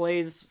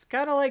plays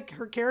kind of like,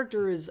 her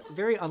character is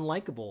very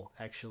unlikable,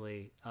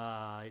 actually.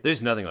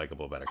 There's nothing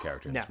likable about her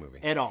character in this movie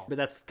at all. But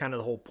that's kind of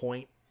the whole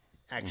point,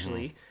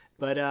 actually.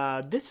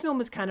 But this film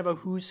is kind of a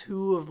who's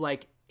who of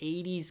like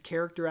 80s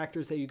character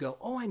actors that you go,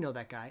 oh, I know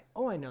that guy.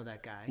 Oh, I know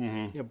that guy.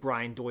 You know,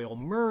 Brian Doyle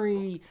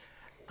Murray,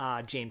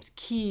 James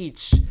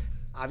Keach,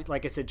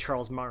 like I said,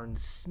 Charles Martin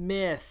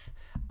Smith.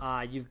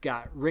 You've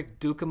got Rick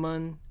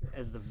Dukeman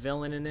as the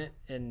villain in it,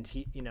 and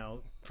he, you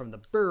know, from The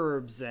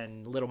Burbs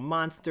and Little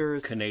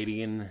Monsters.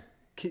 Canadian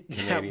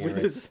with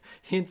his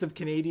hints of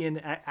Canadian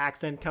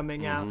accent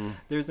coming out.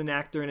 There's an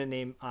actor in it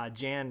named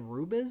Jan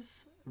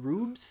Rubes,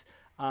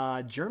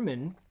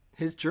 German.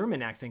 His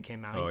German accent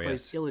came out. He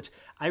plays Illich.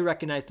 I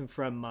recognized him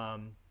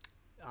from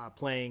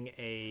playing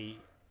a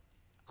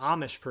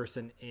Amish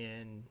person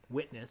in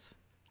Witness.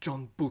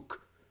 John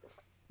Book.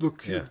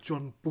 Look here,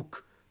 John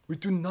Book. We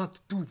do not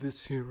do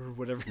this here, or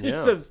whatever he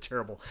says.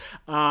 Terrible.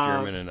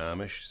 German and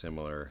Amish,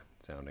 similar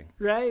sounding.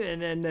 Right,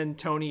 and then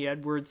Tony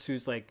Edwards,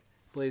 who's like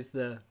plays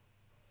the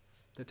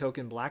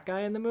token black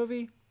guy in the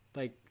movie,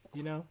 like,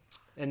 you know,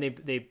 and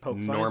they poke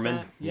fun Norman,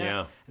 at that.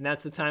 Yeah. And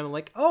that's the time I'm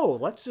like, oh,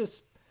 let's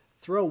just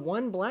throw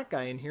one black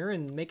guy in here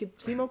and make it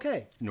seem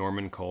okay.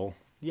 Norman Cole.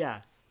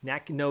 Yeah.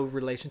 No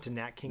relation to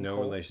Nat King Cole.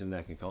 No relation to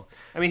Nat King Cole.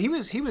 I mean, he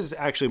was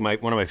actually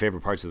one of my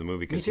favorite parts of the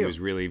movie because he was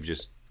really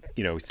just,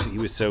 you know, he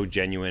was so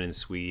genuine and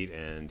sweet,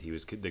 and he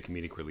was the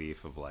comedic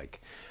relief of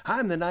like,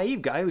 I'm the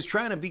naive guy who's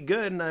trying to be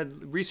good, and I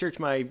research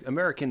my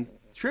American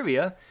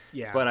trivia,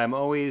 but I'm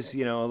always,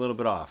 you know, a little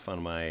bit off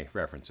on my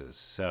references.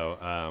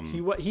 So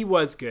he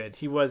was good.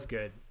 He was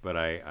good. But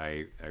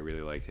I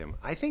really liked him.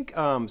 I think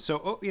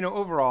so. You know,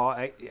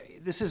 overall,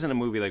 this isn't a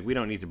movie like we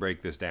don't need to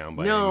break this down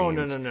by any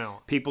means.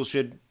 No. People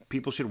should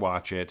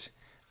watch it.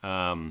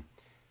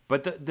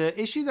 But the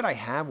issue that I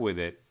have with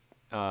it,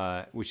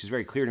 which is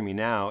very clear to me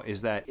now,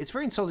 is that it's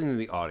very insulting to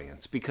the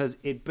audience because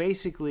it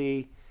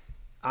basically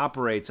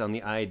operates on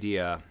the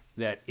idea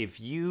that if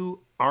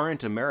you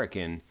aren't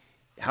American,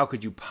 how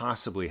could you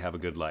possibly have a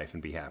good life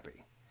and be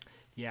happy?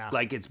 Yeah.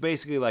 Like, it's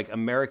basically like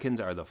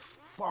Americans are the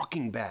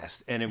fucking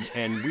best, and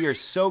we are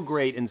so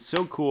great and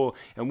so cool,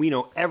 and we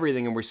know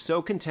everything, and we're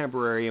so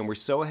contemporary, and we're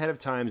so ahead of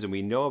times, and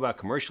we know about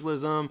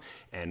commercialism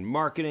and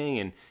marketing,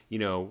 and, you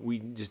know, we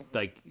just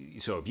like,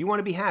 so if you want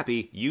to be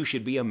happy, you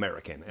should be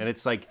American. And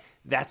it's like,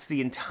 that's the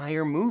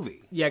entire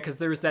movie. Yeah, because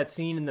there's that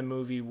scene in the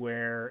movie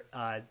where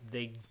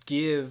they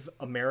give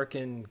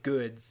American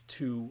goods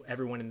to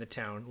everyone in the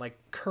town, like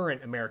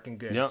current American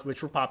goods,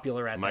 which were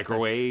popular at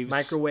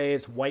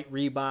microwaves, white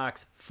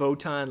Reeboks,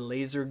 photon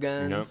laser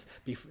guns,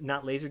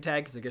 not laser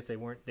tag because I guess they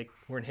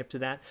weren't hip to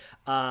that,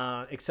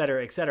 et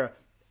cetera,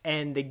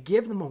 and they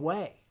give them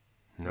away.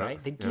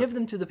 Right, they give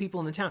them to the people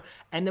in the town,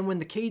 and then when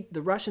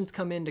the Russians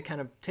come in to kind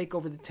of take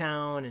over the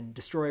town and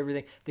destroy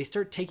everything, they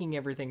start taking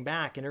everything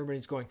back, and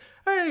everybody's going,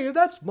 "Hey,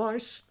 that's my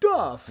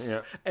stuff!"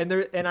 Yeah,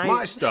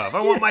 my stuff.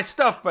 I want my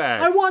stuff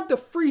back. I want the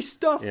free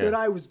stuff that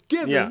I was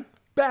given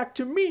back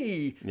to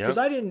me because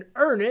I didn't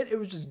earn it; it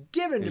was just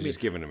given to me. Just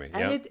given to me.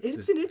 And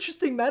it's an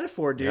interesting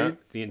metaphor, dude.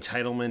 The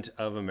entitlement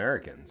of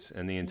Americans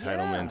and the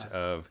entitlement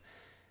of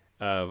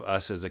of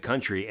us as a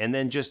country, and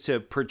then just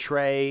to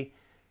portray,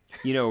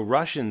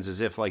 Russians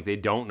as if like they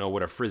don't know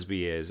what a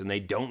frisbee is and they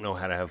don't know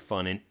how to have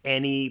fun in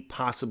any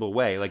possible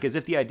way. Like as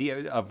if the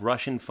idea of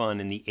Russian fun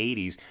in the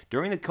 80s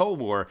during the Cold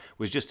War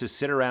was just to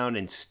sit around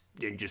and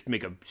just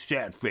make a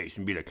sad face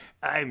and be like,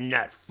 I'm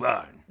not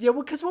fun. Yeah,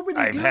 well, because what were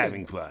they doing? I'm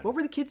having fun. What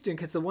were the kids doing?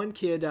 Because the one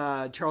kid,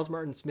 Charles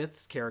Martin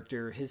Smith's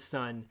character, his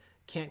son,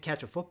 can't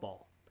catch a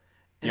football.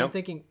 And I'm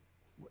thinking,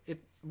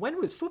 when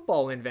was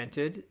football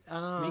invented?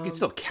 You can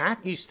still catch.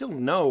 You still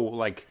know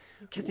like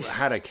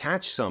how to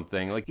catch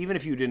something. Like even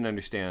if you didn't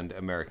understand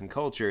American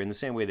culture, in the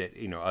same way that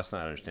us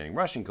not understanding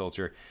Russian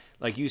culture,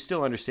 like you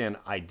still understand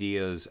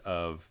ideas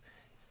of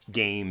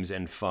games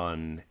and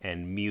fun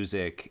and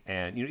music,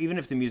 and even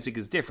if the music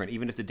is different,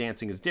 even if the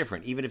dancing is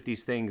different, even if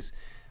these things,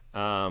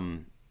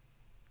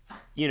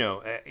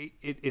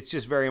 it's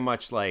just very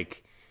much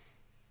like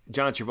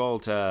John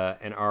Travolta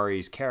and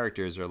Ari's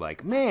characters are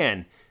like,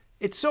 man,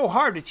 it's so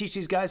hard to teach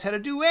these guys how to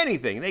do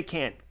anything. They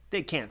can't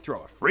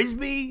throw a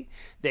frisbee.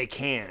 They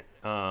can't.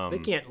 They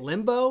can't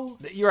limbo.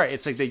 You're right.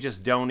 It's like they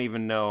just don't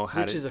even know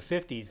how which is a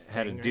 50s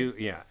how thing, to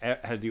do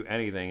how to do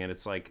anything. And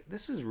it's like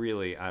this is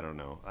really, I don't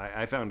know.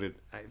 I found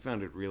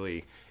it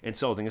really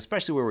insulting,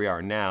 especially where we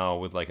are now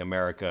with like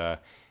America.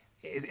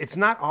 It's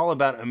not all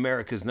about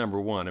America's number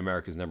one.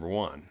 America's number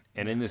one,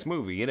 and in this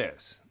movie, it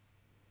is.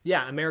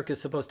 Yeah,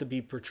 America's supposed to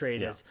be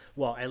portrayed as,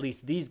 well, at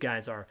least these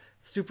guys are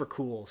super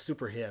cool,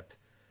 super hip.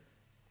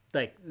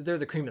 Like, they're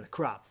the cream of the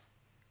crop.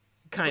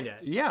 Kind of.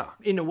 Yeah.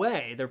 In a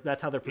way,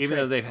 that's how they're portrayed. Even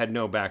though they've had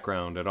no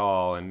background at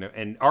all.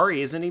 And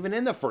Ari isn't even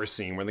in the first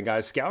scene where the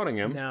guy's scouting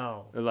him.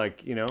 No.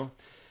 Like,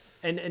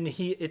 And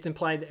it's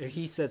implied that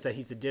he says that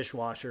he's a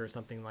dishwasher or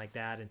something like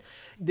that. And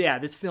yeah,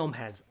 this film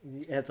has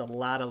a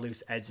lot of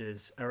loose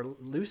edges. Or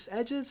loose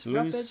edges?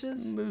 Rough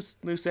edges?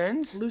 Loose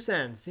ends? Loose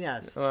ends,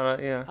 yes. A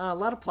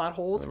lot of plot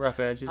holes. Rough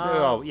edges.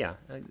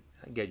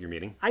 I get your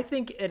meaning. I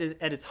think at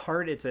its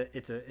heart, it's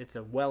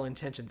a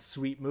well-intentioned,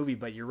 sweet movie.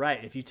 But you're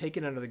right. If you take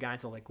it under the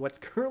guise of like what's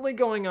currently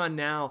going on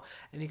now,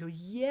 and you go,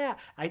 yeah,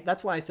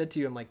 that's why I said to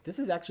you, I'm like, this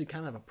is actually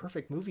kind of a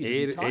perfect movie.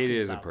 It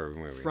is a perfect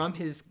movie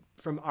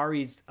from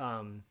Ari's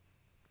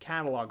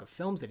catalog of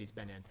films that he's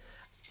been in,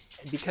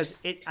 because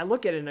I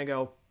look at it and I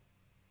go,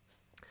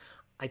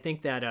 I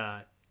think that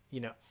I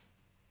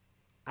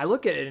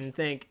look at it and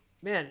think,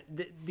 man,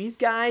 these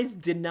guys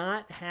did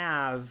not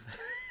have.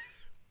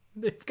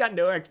 They've got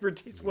no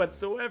expertise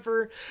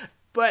whatsoever,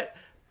 but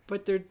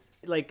they're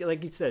like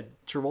you said,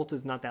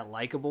 Travolta's not that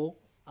likable.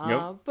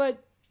 Nope.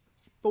 But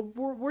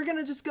we're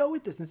gonna just go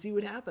with this and see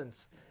what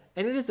happens.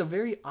 And it is a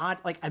very odd.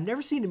 Like I've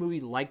never seen a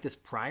movie like this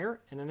prior,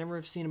 and I never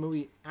have seen a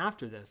movie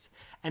after this.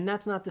 And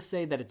that's not to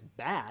say that it's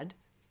bad.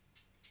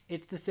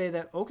 It's to say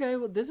that okay,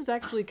 well, this is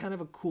actually kind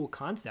of a cool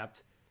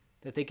concept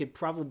that they could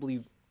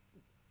probably.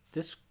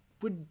 This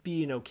would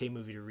be an okay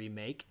movie to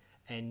remake.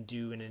 And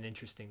do in an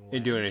interesting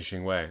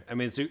way. I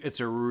mean, it's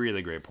a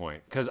really great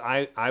point because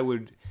I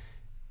would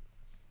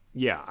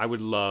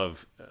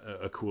love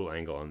a cool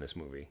angle on this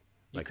movie.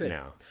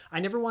 Now. I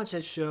never watched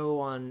that show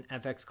on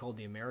FX called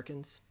The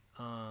Americans.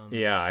 I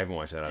haven't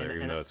watched that either,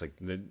 even though it's like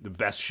the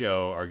best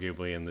show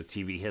arguably in the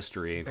TV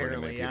history.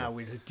 Apparently,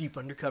 with a deep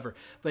undercover.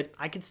 But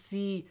I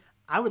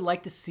would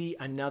like to see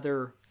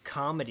another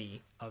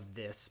comedy of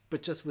this,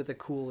 but just with a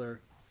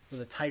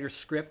tighter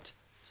script,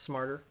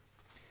 smarter.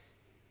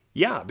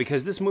 Yeah,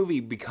 because this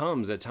movie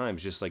becomes at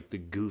times just like the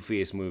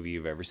goofiest movie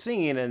you've ever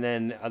seen, and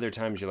then other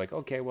times you're like,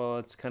 okay, well,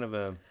 it's kind of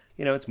a,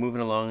 it's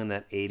moving along in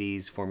that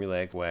 80s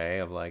formulaic way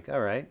of like, all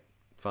right,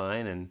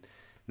 fine, and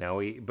now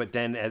but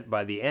then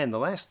by the end, the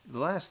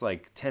last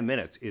like 10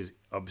 minutes is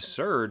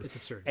absurd. It's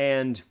absurd.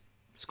 And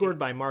scored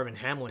by Marvin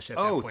Hamlish at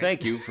that point. Oh,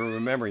 thank you for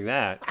remembering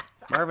that.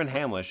 Marvin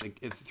Hamlish, a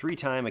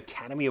 3-time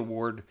Academy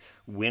Award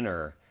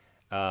winner.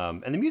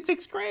 And the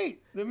music's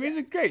great.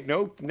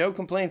 No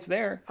complaints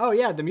there. Oh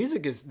yeah, the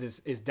music is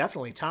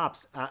definitely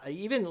tops.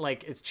 Even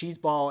like as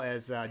cheeseball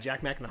as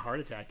Jack Mack and the Heart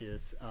Attack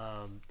is,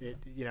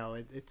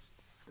 it's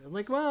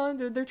like, well,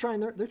 they're trying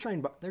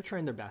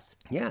their best.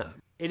 Yeah,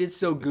 it is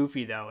so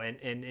goofy though,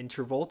 and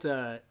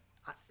Travolta.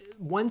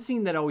 One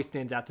scene that always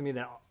stands out to me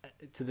that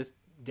to this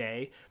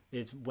day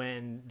is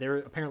when they're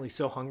apparently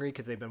so hungry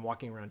because they've been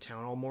walking around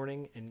town all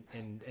morning, and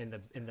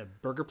the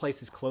burger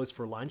place is closed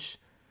for lunch.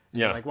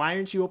 Yeah. Like, why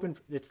aren't you open?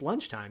 It's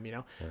lunchtime,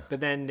 Yeah. But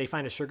then they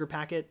find a sugar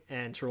packet,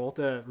 and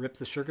Travolta rips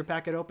the sugar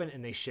packet open,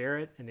 and they share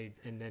it, and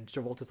then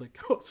Travolta's like,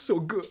 "Oh, so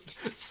good,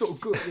 so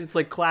good." And it's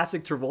like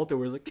classic Travolta,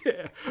 where it's like,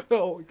 "Yeah,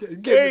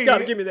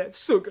 gotta give me that,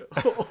 so good,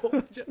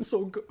 oh, just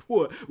so good."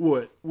 What,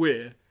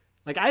 where?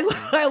 Like I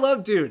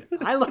love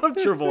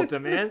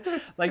Travolta, man.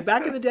 Like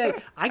back in the day,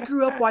 I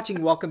grew up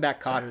watching Welcome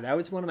Back, Kotter. That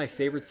was one of my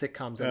favorite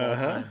sitcoms of all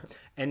time.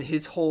 And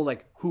his whole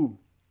like, who,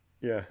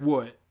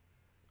 what,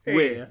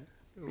 where.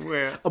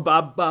 Where?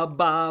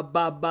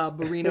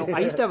 Barino. I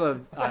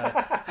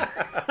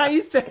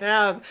used to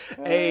have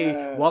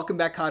a Welcome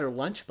Back Kotter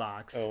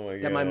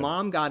lunchbox that my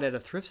mom got at a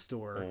thrift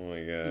store. Oh my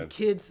god! And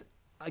kids,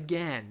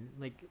 again,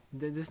 like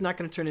this is not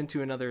going to turn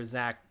into another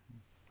Zach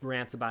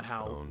rants about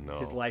how no.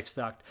 his life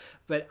sucked.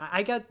 But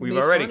I got We've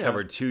made already fun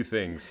covered of. two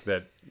things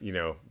that,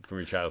 from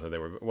your childhood that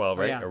were,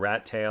 right? yeah. A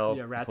rat tail.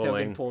 Yeah, rat tail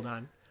pulling. getting pulled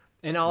on.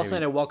 And all of a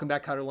sudden, a Welcome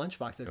Back Kotter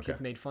lunchbox that kids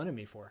Okay. made fun of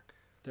me for.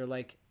 They're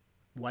like,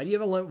 why do you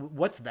have a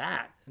what's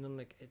that? And I'm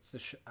like, it's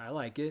I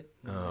like it.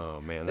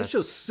 Oh man, that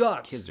show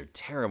sucks. Kids are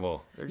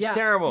terrible. They're Yeah, just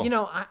terrible.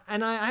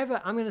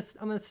 I'm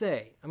gonna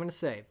say,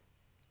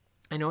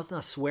 I know it's not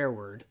a swear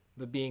word,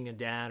 but being a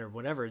dad or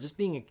whatever, just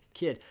being a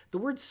kid, the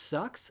word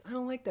sucks. I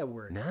don't like that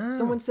word. No.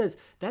 Someone says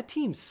that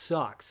team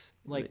sucks.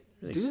 Like,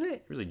 really, do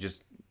they? Really,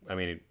 just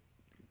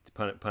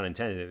pun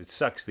intended. It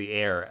sucks the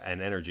air and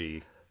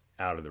energy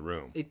out of the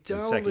room. It The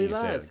second totally you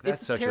say it. does.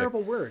 That's It's a such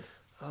terrible word.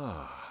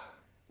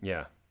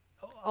 Yeah.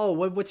 Oh,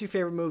 what's your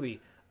favorite movie?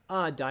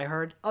 Die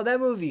Hard. Oh, that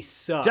movie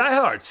sucks. Die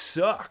Hard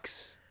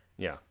sucks.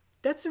 Yeah.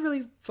 That's a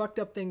really fucked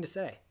up thing to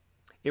say.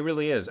 It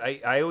really is.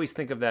 I always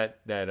think of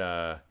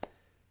that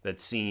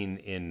scene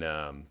in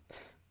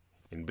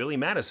Billy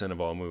Madison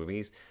of all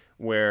movies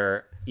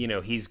where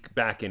he's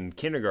back in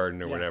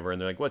kindergarten or whatever, and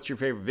they're like, "What's your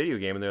favorite video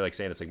game?" And they're like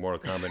saying it's like Mortal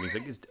Kombat. And he's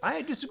like,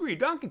 "I disagree,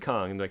 Donkey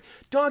Kong." And they're like,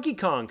 "Donkey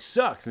Kong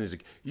sucks." And he's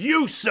like,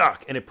 "You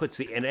suck." And it puts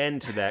an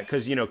end to that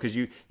because you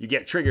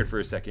get triggered for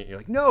a second. You're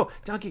like, "No,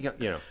 Donkey Kong."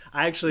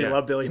 I actually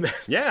love Billy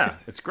Madison. Yeah,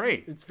 it's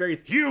great. It's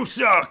very You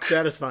suck.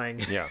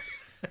 satisfying. Yeah.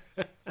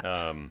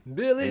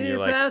 Billy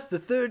passed the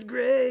third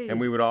grade. And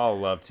we would all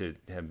love to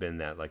have been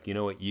that, like, you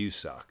know what, you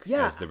suck,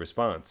 as the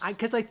response.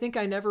 Because I think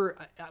I never,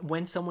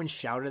 when someone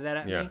shouted that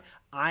at Yeah. me,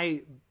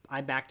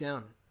 I backed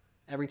down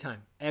every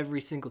time,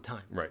 every single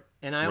time. Right.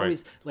 And I Right.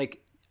 always,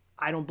 like,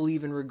 I don't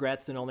believe in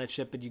regrets and all that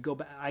shit, but you go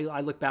back,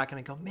 I look back and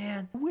I go,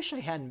 man, I wish I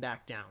hadn't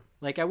backed down.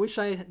 Like, I wish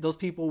those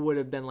people would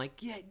have been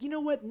like, yeah, you know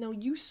what? No,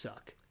 you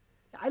suck.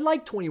 I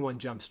like 21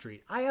 Jump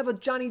Street. I have a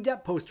Johnny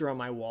Depp poster on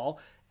my wall,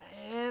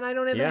 and I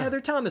don't have a Heather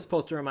Thomas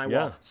poster on my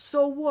wall.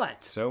 So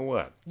what? So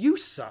what? You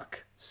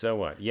suck. So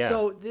what? Yeah.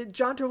 So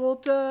John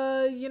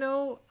Travolta,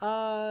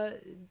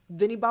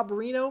 Vinnie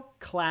Barbarino,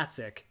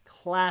 classic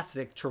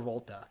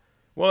Travolta.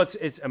 Well,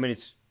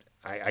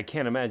 I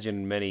can't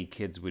imagine many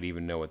kids would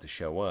even know what the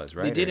show was,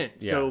 right? They didn't.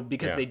 Yeah, So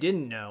because yeah. they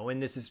didn't know, and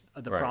this is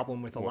the Right.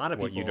 problem with a lot of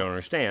people. What you don't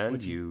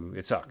understand,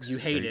 it sucks. you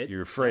hate it.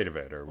 You're afraid of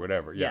it or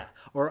whatever. Yeah. Yeah.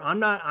 Or I'm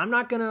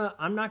not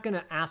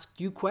gonna ask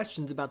you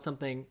questions about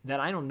something that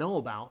I don't know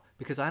about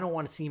because I don't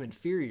want to seem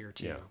inferior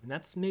to you. And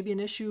that's maybe an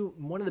issue.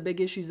 One of the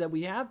big issues that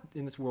we have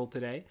in this world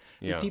today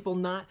is people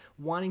not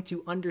wanting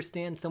to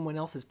understand someone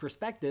else's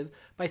perspective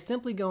by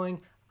simply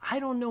going, I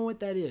don't know what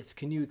that is.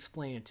 Can you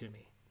explain it to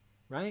me?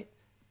 Right?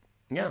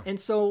 Yeah. And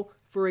so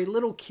for a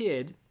little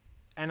kid,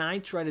 and I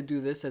try to do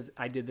this as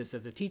I did this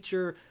as a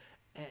teacher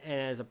and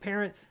as a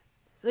parent,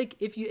 like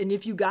if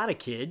you got a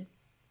kid,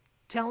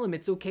 tell him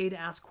it's okay to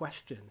ask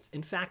questions.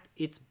 In fact,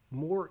 it's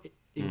more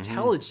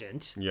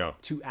intelligent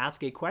to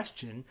ask a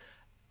question,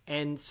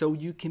 and so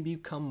you can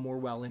become more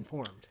well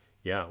informed.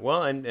 Yeah.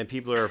 Well, and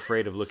people are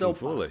afraid of looking So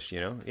foolish,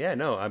 Yeah,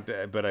 no,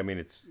 but I mean,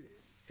 it's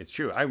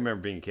true. I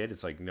remember being a kid.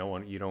 It's like you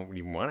don't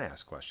even want to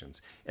ask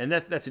questions, and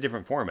that's a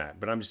different format.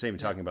 But I'm just even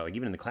talking about like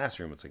even in the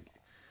classroom. It's like,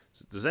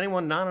 does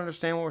anyone not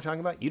understand what we're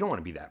talking about? You don't want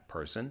to be that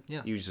person.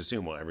 Yeah. You just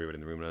assume everybody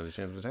in the room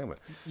understands what we're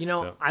talking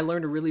about. I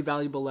learned a really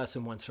valuable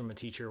lesson once from a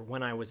teacher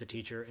when I was a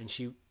teacher, and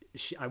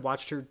I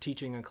watched her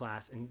teaching in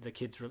class, and the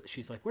kids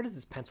she's like, "Where does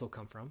this pencil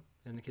come from?"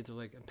 And the kids are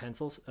like,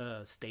 "Pencils,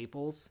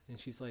 staples," and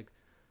she's like,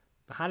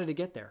 "But how did it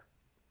get there?"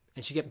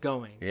 And she kept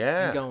going,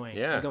 and going,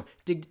 and going,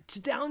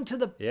 down to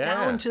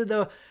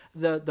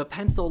the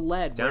pencil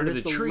lead, down to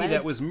the tree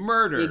that was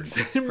murdered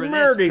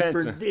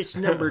for this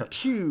number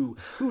 2.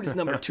 Who does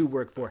number 2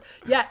 work for?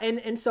 Yeah,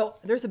 and so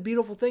there's a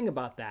beautiful thing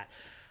about that.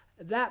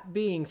 That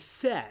being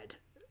said,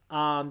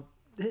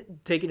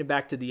 taking it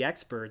back to the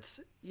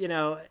experts,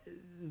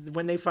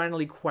 when they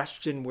finally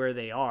question where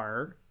they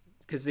are,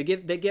 because they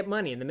get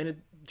money, and the minute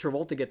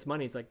Travolta gets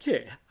money, he's like,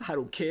 yeah, I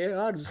don't care.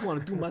 I just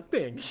want to do my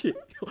thing.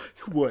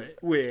 What,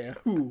 where,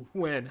 who,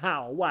 when,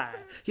 how, why?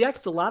 He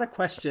asked a lot of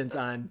questions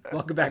on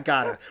Welcome Back,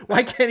 Kotter.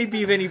 Why can't he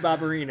be Vinnie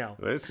Barbarino?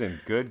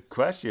 Listen, good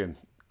question.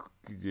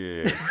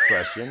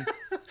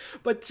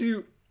 But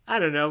I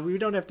don't know, we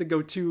don't have to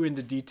go too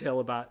into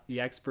detail about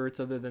the experts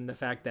other than the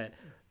fact that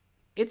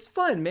it's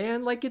fun,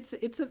 man. Like it's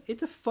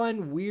a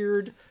fun,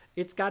 weird.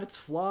 It's got its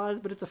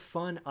flaws, but it's a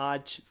fun,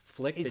 odd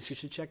flick that you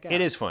should check out.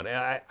 It is fun.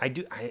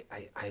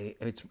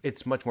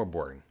 It's much more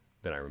boring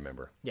than I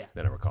remember. Yeah.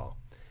 Than I recall.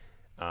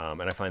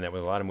 And I find that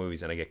with a lot of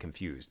movies, and I get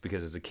confused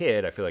because as a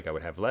kid, I feel like I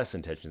would have less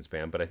attention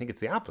span, but I think it's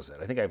the opposite.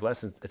 I think I have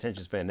less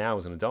attention span now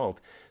as an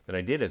adult than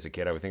I did as a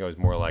kid. I would think I was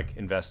more like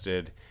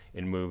invested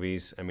in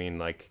movies. I mean,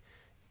 like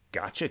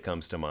Gotcha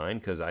comes to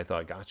mind because I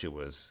thought Gotcha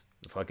was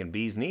the fucking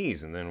bee's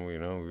knees, and then we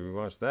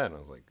watched that, and I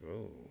was like,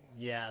 oh.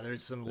 Yeah,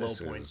 there's some low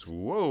points.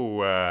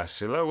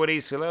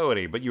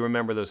 Slowity. But you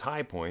remember those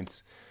high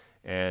points,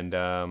 and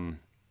and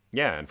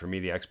for me,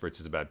 The Experts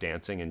is about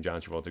dancing and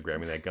John Travolta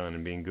grabbing that gun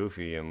and being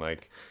goofy and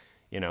like,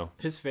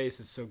 His face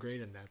is so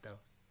great in that, though.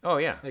 Oh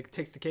yeah, like it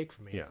takes the cake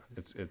for me. Yeah,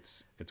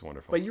 it's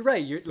wonderful. But you're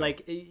right. You're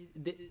like,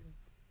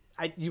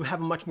 you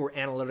have a much more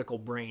analytical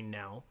brain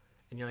now,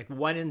 And you're like,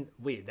 why didn't...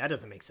 Wait, that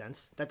doesn't make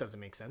sense. That doesn't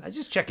make sense. I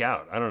just check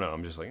out. I don't know.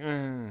 I'm just like...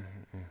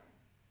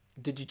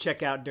 Did you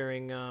check out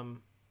during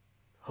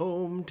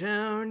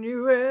Hometown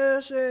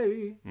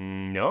USA?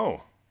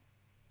 No.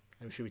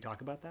 Should we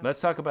talk about that? Let's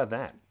talk about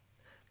that.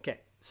 Okay.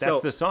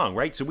 That's the song,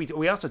 right? So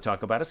we also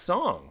talk about a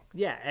song.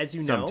 Yeah, as you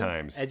know,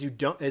 sometimes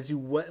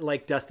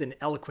like Dustin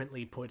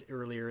eloquently put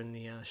earlier in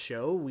the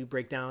show, we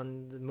break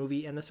down the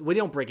movie and we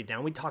don't break it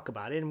down. We talk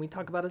about it and we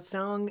talk about a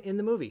song in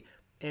the movie.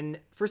 And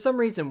for some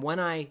reason, when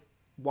I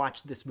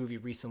watched this movie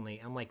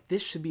recently, I'm like,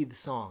 this should be the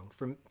song.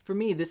 For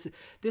me, this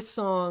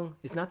song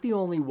is not the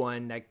only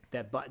one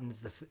that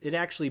buttons it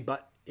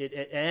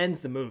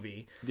ends the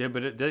movie. Yeah,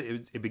 but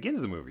it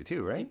begins the movie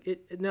too, right?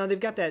 No, they've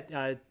got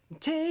that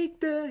take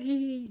the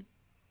heat.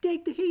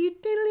 Take the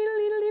heat.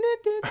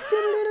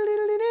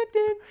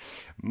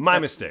 My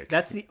mistake.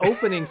 That's the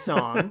opening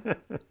song.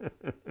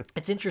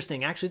 It's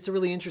interesting. Actually, it's a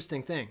really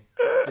interesting thing.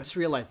 I just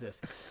realized this.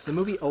 The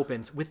movie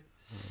opens with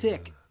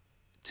sick,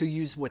 to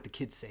use what the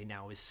kids say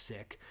now is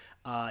sick,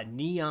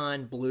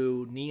 neon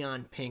blue,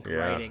 neon pink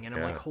writing. And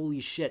I'm like,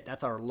 holy shit,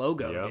 that's our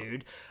logo,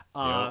 dude.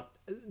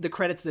 The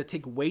credits that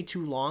take way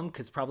too long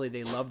because probably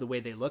they love the way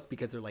they look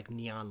because they're like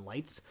neon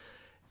lights.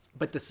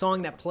 But the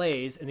song that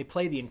plays, and they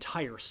play the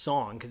entire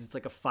song because it's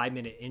like a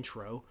 5-minute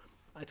intro.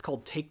 It's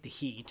called "Take the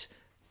Heat,"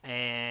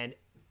 and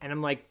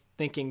I'm like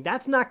thinking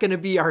that's not going to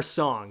be our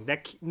song.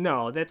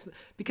 That's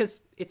because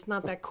it's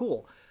not that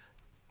cool.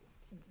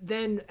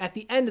 Then at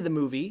the end of the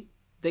movie,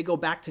 they go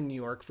back to New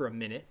York for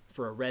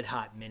a red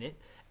hot minute,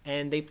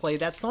 and they play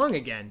that song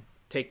again,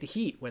 "Take the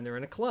Heat," when they're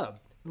in a club.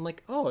 I'm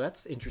like, oh,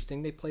 that's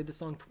interesting. They played the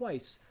song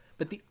twice.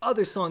 But the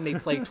other song they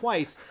play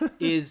twice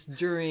is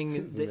during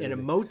in a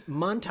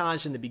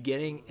montage in the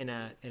beginning, in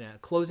a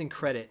closing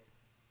credit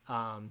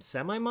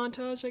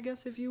semi-montage, I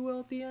guess, if you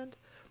will, at the end.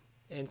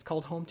 And it's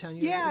called Hometown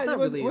USA. Yeah,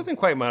 it wasn't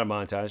quite a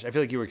montage. I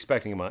feel like you were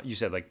expecting you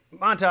said like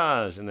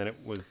montage, and then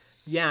it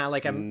was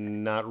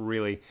not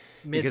really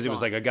because it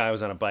was like a guy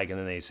was on a bike, and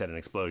then they said an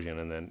explosion,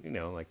 and then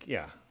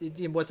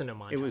it wasn't a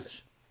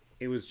montage.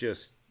 It was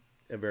just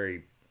a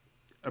very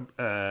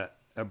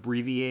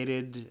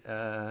abbreviated.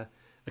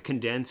 A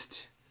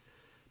condensed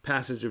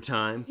passage of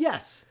time.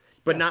 Yes.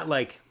 But not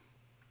like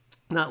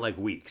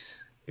weeks.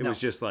 It was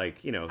just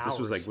like, this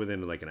was like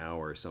within like an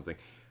hour or something.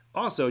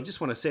 Also, I just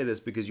want to say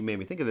this because you made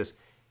me think of this.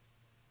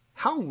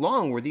 How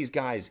long were these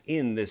guys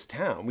in this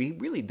town? We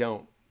really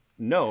don't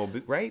know,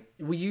 right?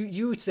 Well,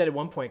 you said at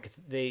one point, because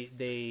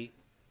they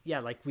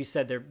like we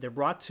said, they're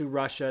brought to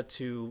Russia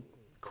to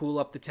cool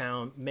up the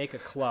town, make a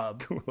club.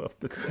 Cool up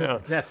the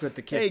town. That's what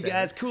the kids say. Hey,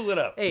 guys, cool it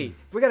up. Hey,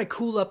 we're going to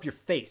cool up your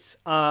face.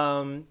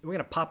 We're going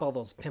to pop all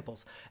those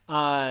pimples.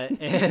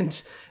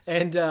 And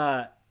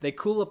they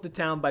cool up the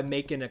town by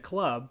making a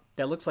club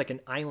that looks like an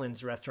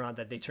islands restaurant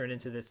that they turn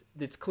into this.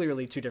 It's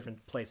clearly two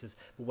different places,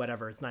 but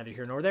whatever. It's neither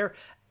here nor there.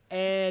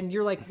 And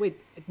you're like,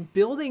 wait,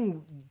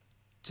 building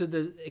to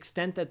the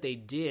extent that they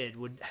did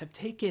would have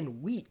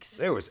taken weeks.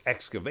 There was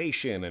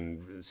excavation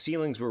and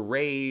ceilings were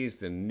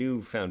raised and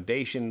new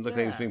foundation looked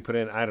like it was being put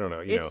in. I don't know.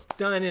 It's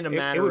done in a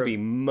matter of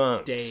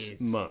days. It would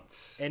be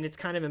months. And it's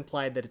kind of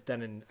implied that it's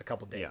done in a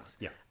couple days.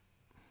 Yeah.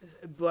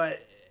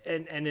 But,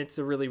 and it's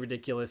a really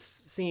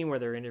ridiculous scene where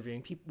they're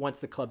interviewing people. Once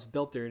the club's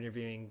built, they're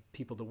interviewing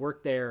people to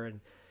work there. And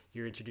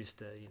you're introduced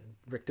to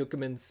Rick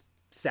Duckerman's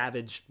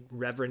savage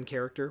reverend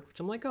character,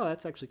 which I'm like, oh,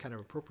 that's actually kind of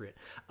appropriate.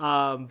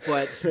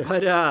 But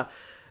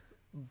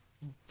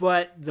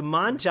the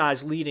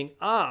montage leading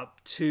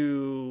up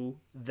to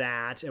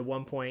that at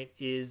one point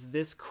is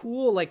this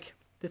cool,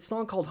 this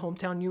song called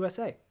Hometown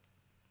USA.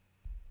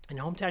 And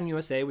Hometown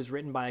USA was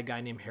written by a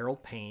guy named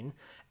Harold Payne.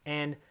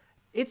 And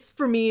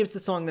for me, it's the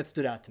song that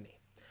stood out to me.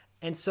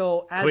 And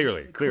so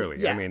clearly,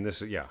 yeah. I mean,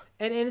 this is, yeah.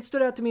 And it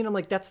stood out to me, and I'm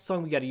like, that's the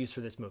song we got to use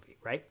for this movie,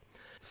 right?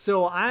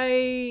 So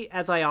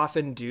as I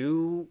often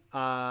do,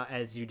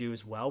 as you do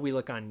as well, we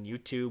look on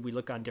YouTube, we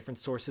look on different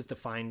sources to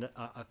find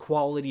a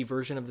quality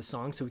version of the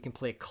song so we can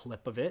play a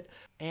clip of it.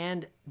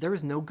 And there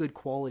is no good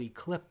quality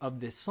clip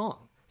of this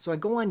song. So I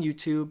go on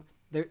YouTube,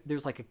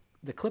 there's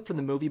the clip from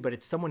the movie, but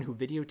it's someone who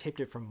videotaped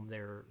it from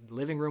their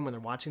living room when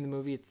they're watching the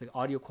movie. It's the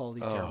audio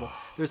quality is terrible.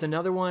 There's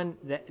another one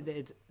that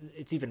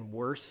it's even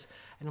worse.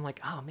 And I'm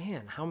like, oh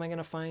man, how am I going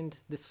to find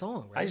this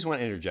song? Right? I just want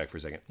to interject for a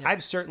second. Yeah.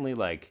 I've certainly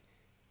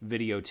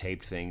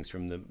videotaped things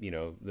from the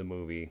the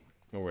movie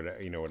or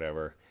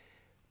whatever,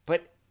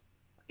 but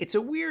it's a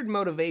weird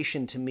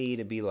motivation to me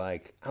to be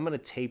like, I'm gonna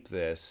tape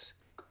this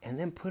and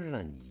then put it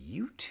on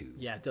YouTube.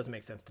 Yeah, it doesn't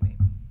make sense to me.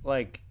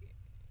 I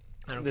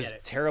don't this get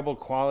it. Terrible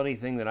quality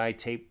thing that I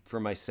tape for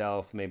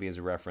myself, maybe as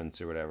a reference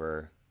or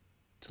whatever,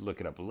 to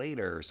look it up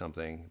later or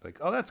something. Like,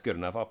 oh, that's good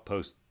enough. I'll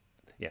post.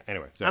 Yeah.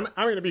 Anyway, so I'm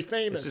gonna be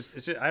famous.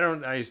 It's just,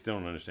 I just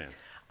don't understand.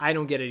 I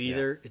don't get it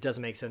either. Yeah. It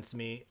doesn't make sense to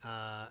me.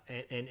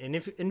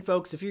 And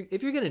folks, if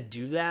you're gonna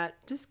do that,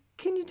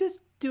 can you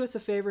just do us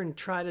a favor and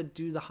try to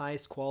do the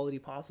highest quality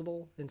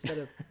possible instead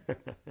of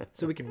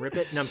so we can rip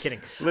it? No, I'm kidding.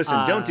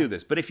 Listen, don't do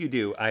this. But if you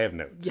do, I have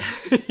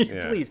notes.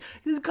 Yeah. Please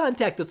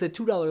contact us at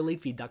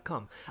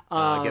 $2latefee.com.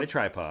 Get a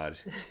tripod,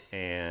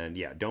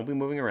 and don't be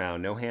moving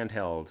around. No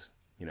handheld.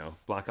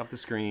 block off the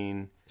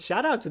screen.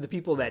 Shout out to the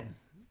people that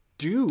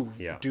do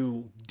Yeah.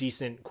 do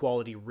decent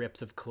quality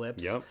rips of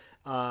clips. Yep.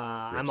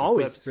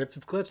 Rips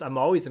of clips. I'm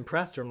always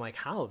impressed. Or I'm like,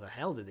 how the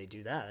hell did they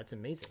do that? That's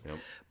amazing. Yep.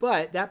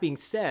 But that being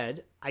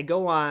said, I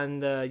go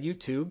on the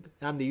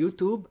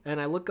YouTube,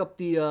 and I look up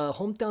the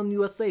Hometown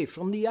USA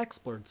from the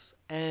experts,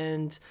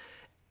 and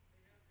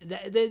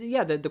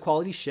the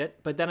quality shit.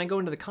 But then I go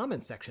into the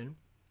comments section,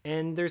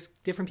 and there's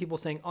different people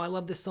saying, "Oh, I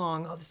love this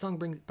song. Oh, this song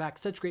brings back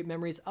such great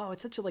memories. Oh,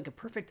 it's such a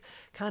perfect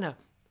kind of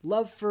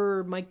love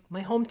for my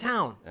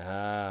hometown."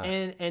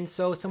 And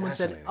so someone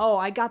said, "Oh,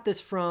 I got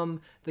this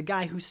from the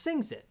guy who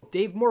sings it,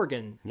 Dave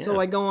Morgan." Yeah. So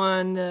I go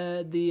on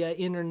the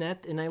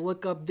internet and I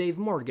look up Dave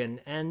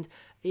Morgan, and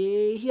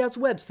he has a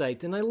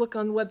website, and I look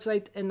on the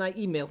website and I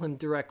email him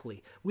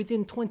directly.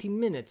 Within 20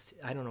 minutes,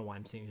 I don't know why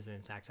I'm saying this in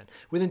this accent.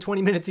 Within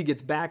 20 minutes, he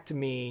gets back to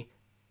me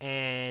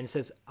and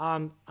says,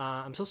 I'm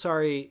so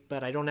sorry,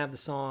 but I don't have the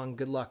song.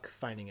 Good luck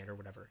finding it or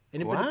whatever.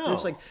 And it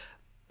was like,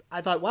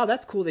 I thought, wow,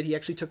 that's cool that he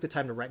actually took the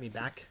time to write me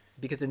back,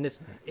 because in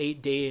this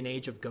day and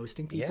age of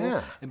ghosting people,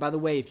 Yeah. and by the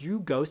way, if you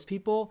ghost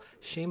people,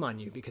 shame on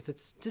you, because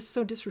it's just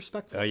so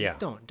disrespectful. Yeah. Just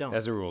don't.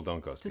 As a rule,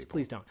 don't ghost Just people.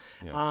 please don't.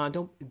 Yeah.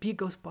 Don't be a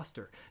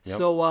Ghostbuster. Yep.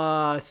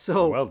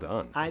 So Well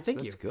done. Thank you.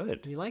 That's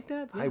good. Do you like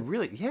that?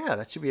 Yeah,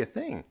 that should be a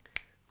thing.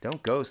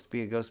 Don't ghost,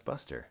 be a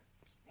Ghostbuster.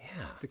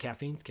 Yeah. The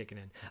caffeine's kicking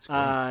in. That's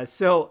great.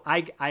 So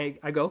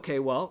I go, okay,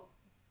 well,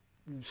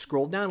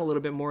 scroll down a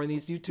little bit more in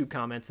these YouTube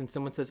comments, and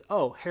someone says,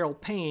 "Oh,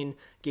 Harold Payne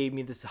gave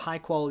me this high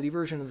quality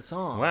version of the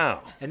song."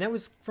 Wow. And that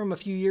was from a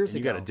few years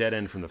You ago. got a dead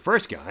end from the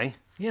first guy.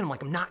 Yeah, and I'm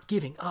like, I'm not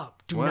giving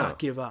up. Do Wow. not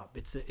give up.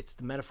 It's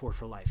the metaphor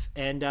for life.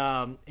 And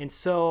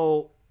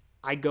so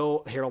I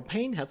go, Harold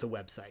Payne has a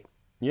website.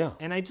 Yeah.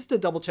 And I just to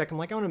double check, I'm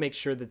like, I want to make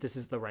sure that this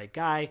is the right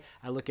guy.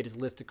 I look at his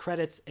list of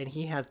credits, and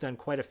he has done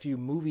quite a few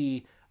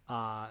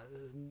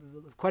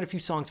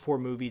songs for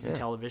movies and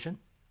television.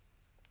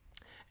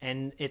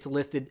 And it's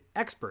listed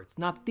experts,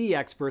 not the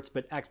experts,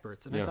 but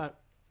experts. And I thought,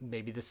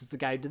 maybe this is the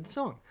guy who did the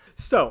song.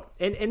 So,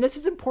 and this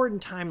is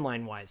important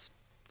timeline-wise,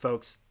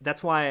 folks.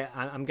 That's why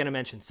I'm going to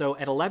mention. So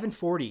at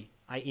 11:40,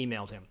 I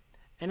emailed him.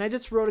 And I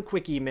just wrote a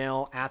quick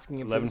email asking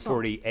him for the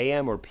song. 11:40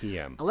 a.m. or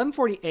p.m.?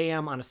 11:40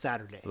 a.m. on a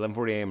Saturday.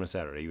 11:40 a.m. on a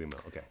Saturday, you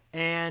email. Okay.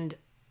 And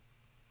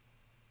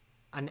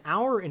an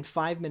hour and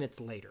 5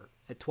 minutes later,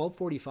 at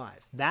 12:45,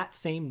 that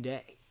same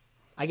day,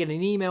 I get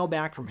an email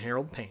back from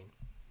Harold Payne.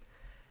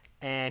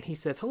 And he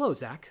says, "Hello,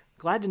 Zach.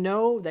 Glad to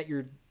know that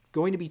you're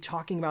going to be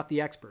talking about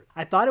The Expert.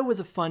 I thought it was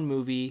a fun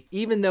movie,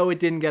 even though it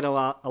didn't get a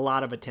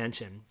lot of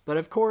attention. But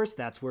of course,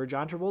 that's where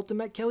John Travolta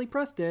met Kelly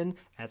Preston,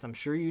 as I'm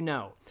sure you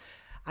know.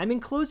 I'm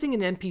enclosing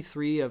an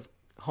MP3 of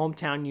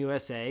Hometown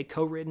USA,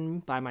 co-written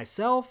by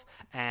myself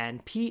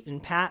and Pete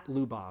and Pat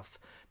Luboff.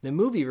 The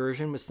movie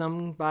version was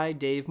sung by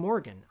Dave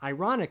Morgan.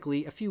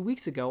 Ironically, a few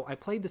weeks ago, I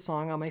played the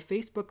song on my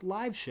Facebook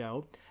live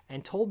show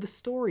and told the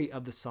story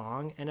of the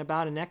song and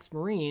about an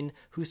ex-Marine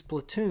whose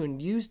platoon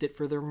used it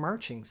for their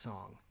marching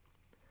song.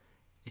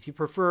 If you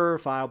prefer,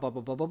 file blah,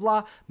 blah, blah, blah,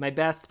 blah. My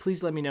best,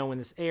 please let me know when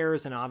this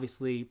airs. And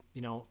obviously,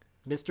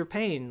 Mr.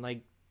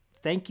 Payne,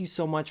 thank you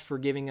so much for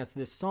giving us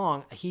this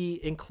song." He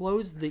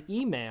enclosed the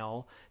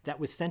email that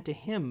was sent to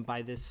him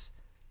by this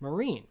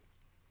Marine.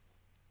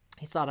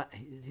 He thought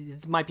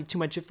this might be too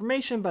much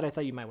information, but I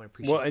thought you might want to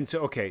appreciate it. Well, and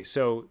so, okay,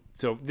 so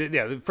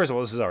first of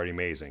all, this is already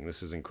amazing.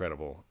 This is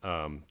incredible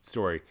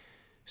story.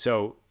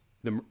 So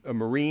a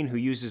Marine who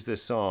uses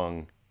this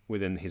song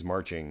within his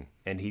marching,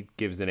 and he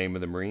gives the name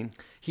of the Marine?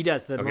 He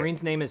does. The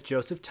Marine's name is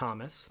Joseph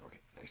Thomas. Okay,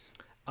 nice.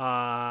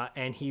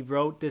 And he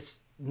wrote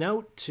this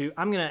note to,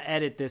 I'm going to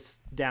edit this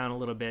down a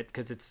little bit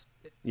because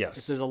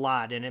there's a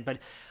lot in it, but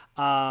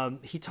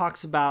he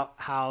talks about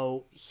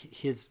how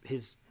his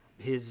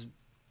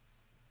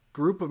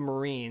group of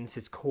Marines,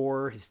 his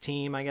corps, his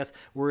team, I guess,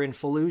 were in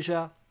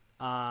Fallujah,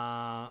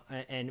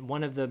 and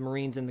one of the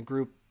Marines in the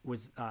group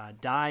was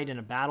died in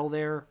a battle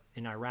there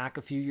in Iraq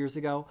a few years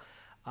ago.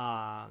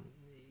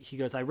 He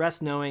goes, "I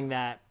rest knowing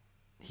that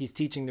he's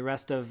teaching the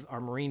rest of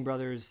our Marine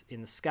brothers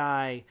in the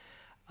sky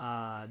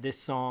this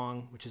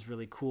song, which is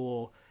really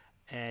cool."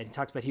 And he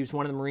talks about he was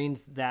one of the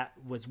Marines that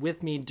was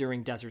with me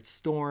during Desert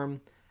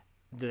Storm.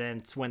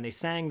 That's when they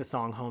sang the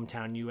song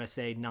Hometown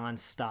USA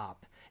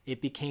nonstop.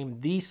 It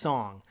became the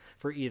song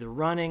for either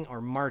running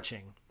or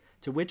marching,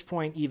 to which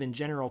point even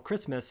General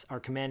Christmas, our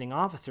commanding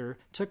officer,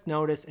 took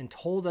notice and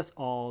told us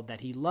all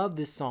that he loved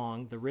this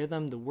song, the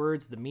rhythm, the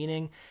words, the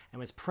meaning, and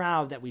was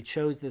proud that we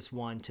chose this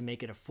one to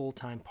make it a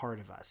full-time part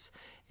of us.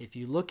 If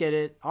you look at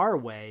it our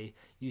way,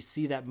 you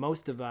see that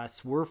most of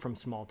us were from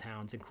small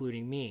towns,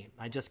 including me.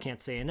 I just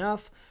can't say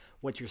enough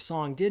what your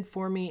song did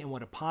for me and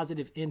what a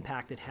positive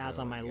impact it has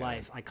on my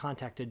life. I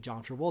contacted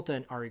John Travolta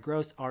and Ari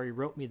Gross. Ari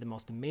wrote me the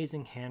most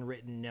amazing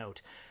handwritten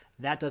note.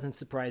 That doesn't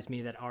surprise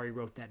me that Ari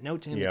wrote that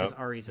note to him because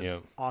Ari's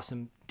an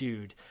awesome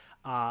dude.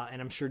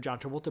 And I'm sure John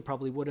Travolta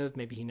probably would have.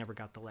 Maybe he never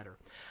got the letter.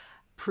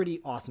 Pretty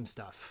awesome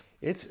stuff.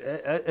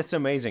 It's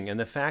amazing. And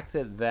the fact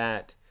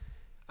that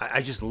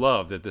I just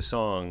love that the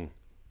song,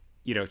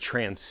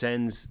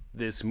 transcends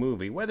this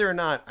movie. Whether or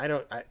not, I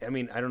don't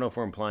know if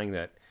we're implying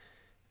that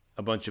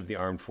a bunch of the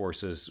armed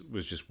forces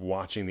was just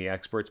watching the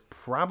experts?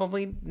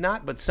 Probably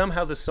not, but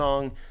somehow the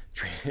song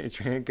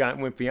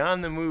went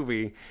beyond the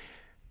movie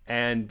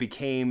and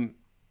became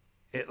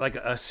like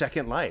a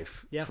second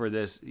life for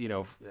this,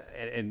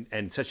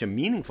 and such a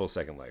meaningful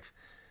second life.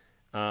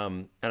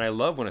 And I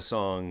love when a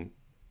song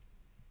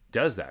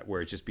does that,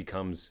 where it just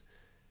becomes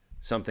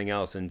something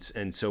else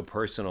and so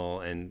personal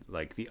and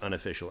like the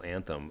unofficial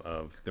anthem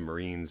of the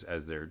Marines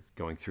as they're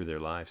going through their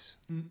lives.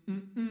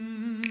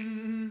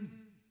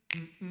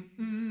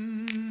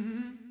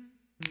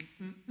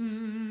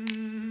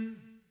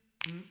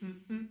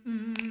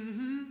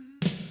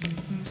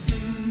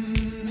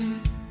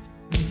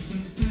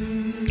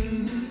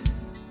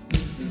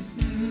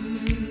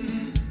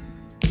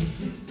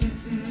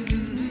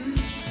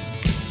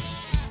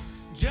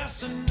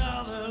 Just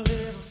another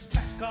little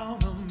speck on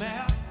the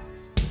map,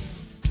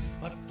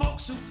 but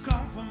folks who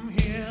come from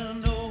here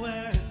know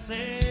where it's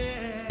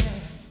at.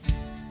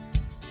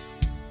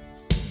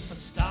 But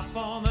stop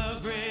on the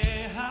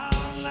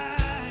Greyhound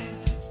line.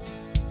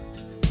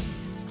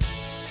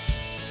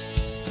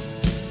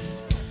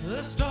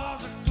 The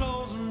stars are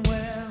closing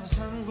where the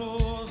sun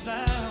goes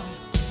down.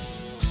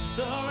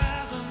 The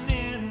horizon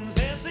ends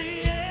at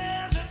the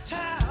edge of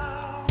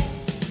town,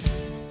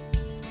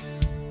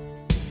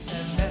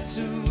 and that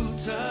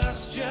suits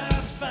us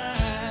just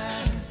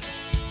fine.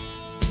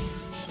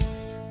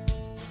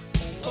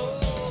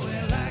 Oh, we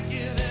like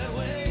it that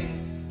way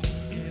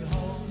in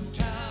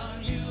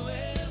hometown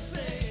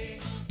USA.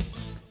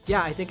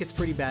 Yeah, I think it's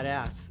pretty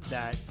badass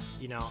that,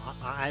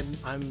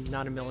 I'm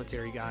not a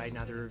military guy,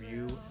 neither of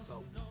you.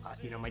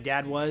 My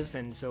dad was,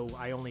 and so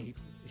I only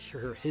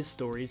hear his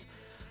stories.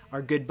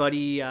 Our good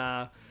buddy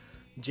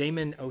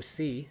Jamin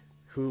O.C.,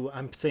 who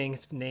I'm saying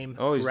his name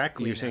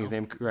correctly. You're saying his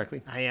name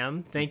correctly? I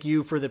am. Thank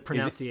you for the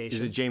pronunciation.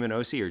 Is it Jamin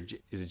O.C. or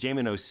is it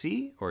Jamin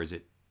O.C. or is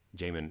it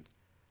Jamin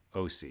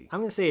O.C.? I'm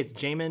going to say it's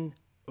Jamin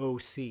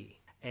O.C.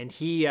 And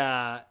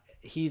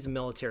he's a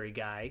military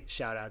guy.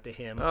 Shout out to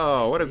him. Oh,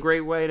 obviously. What a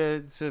great way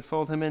to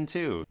fold him in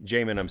too.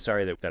 Jamin, I'm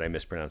sorry that I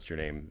mispronounced your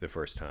name the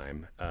first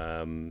time.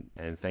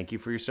 And thank you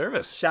for your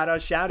service. Shout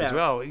out. As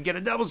well. You get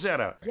a double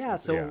shout out. Yeah,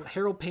 so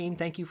Harold Payne,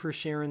 thank you for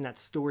sharing that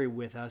story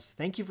with us.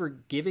 Thank you for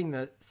giving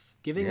us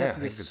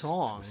this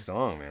song. The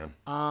song,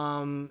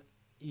 man.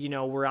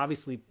 We're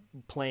obviously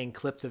playing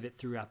clips of it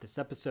throughout this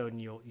episode, and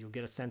you'll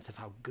get a sense of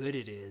how good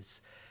it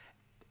is.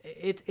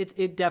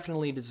 It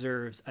definitely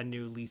deserves a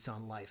new lease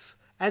on life.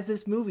 As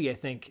this movie, I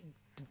think,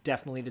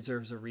 definitely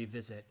deserves a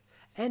revisit.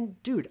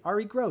 And, dude,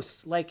 Ari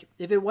Gross. Like,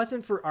 if it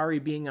wasn't for Ari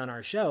being on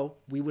our show,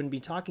 we wouldn't be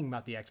talking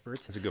about the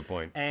experts. That's a good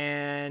point.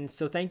 And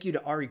so thank you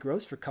to Ari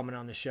Gross for coming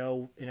on the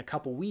show in a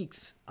couple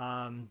weeks.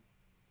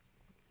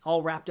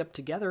 All wrapped up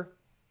together.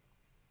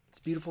 It's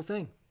a beautiful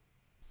thing.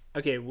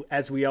 Okay,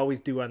 as we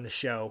always do on the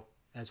show,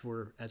 as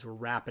we're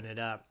wrapping it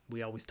up,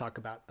 we always talk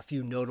about a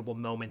few notable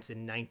moments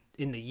in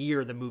the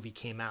year the movie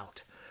came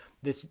out.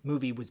 This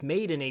movie was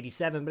made in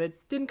 87, but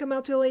it didn't come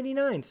out till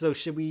 89. So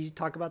should we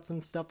talk about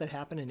some stuff that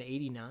happened in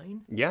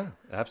 89? Yeah,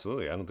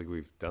 absolutely. I don't think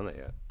we've done that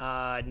yet.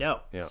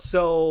 No. Yeah.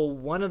 So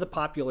one of the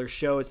popular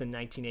shows in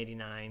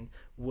 1989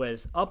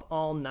 was Up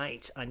All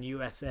Night on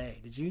USA.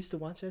 Did you used to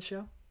watch that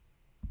show?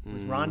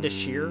 With Rhonda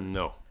Shear?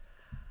 No.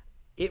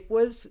 It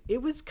was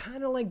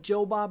kind of like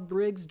Joe Bob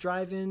Briggs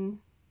driving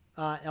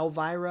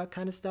Elvira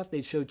kind of stuff.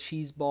 They showed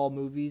cheeseball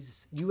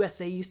movies.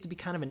 USA used to be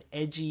kind of an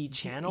edgy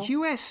channel.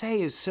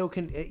 USA is so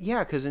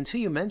because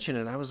until you mention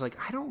it, I was like,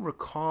 I don't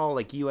recall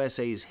like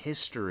USA's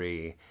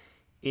history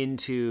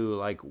into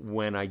like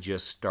when I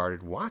just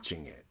started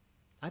watching it.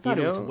 I thought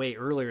it was way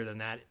earlier than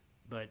that,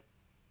 but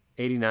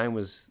 89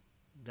 was.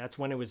 That's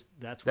when it was.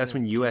 That's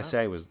when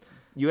USA was.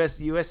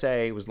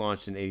 USA was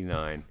launched in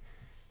 89.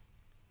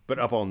 But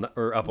Up All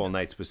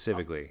Night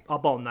specifically.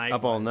 Up All Night.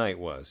 All Night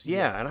was.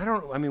 Yeah,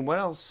 and what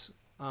else?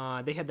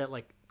 They had that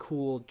like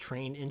cool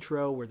train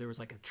intro where there was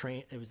like a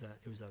train. It was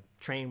a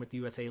train with the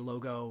USA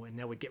logo, and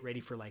they would get ready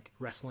for like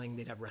wrestling.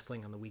 They'd have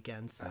wrestling on the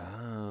weekends.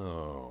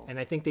 Oh. And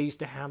I think they used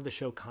to have the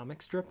show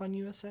Comic Strip on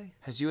USA.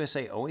 Has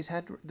USA always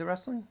had the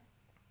wrestling?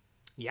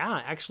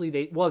 Yeah, actually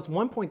at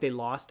one point they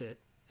lost it,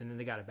 and then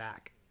they got it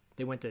back.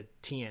 They went to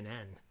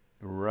TNN.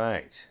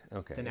 Right.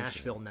 Okay. The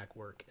Nashville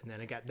network, and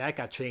then that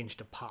got changed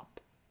to Pop.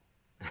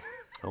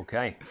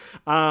 Okay.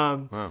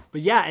 Wow.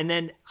 But yeah, and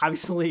then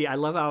obviously I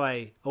love how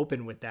I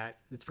open with that.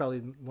 It's probably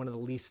one of the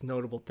least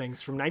notable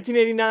things from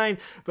 1989.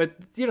 But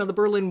the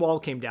Berlin Wall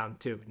came down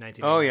too.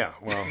 1989. Oh yeah,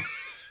 well,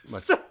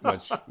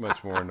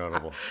 much more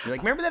notable. You're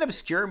like, remember that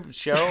obscure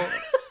show,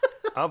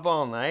 Up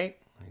All Night?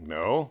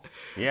 No.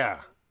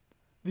 Yeah.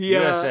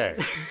 USA.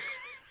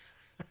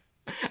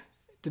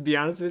 To be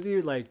honest with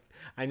you, like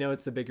I know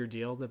it's a bigger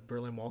deal, the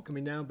Berlin Wall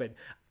coming down, but.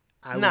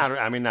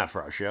 Not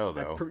for our show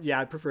though.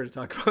 I'd prefer to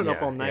talk about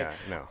Up All Night.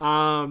 Yeah,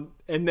 no.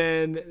 And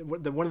then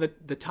one of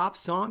the top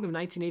song of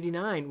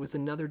 1989 was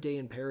Another Day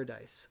in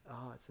Paradise.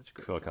 Oh, it's such a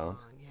great Phil song.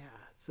 Collins? Yeah,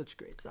 it's such a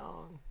great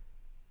song.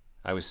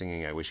 I was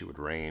singing I Wish It Would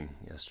Rain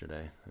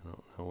yesterday. I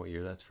don't know what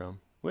year that's from.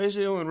 Wish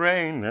it would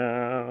rain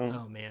down.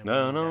 Oh, man,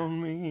 Down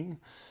on me.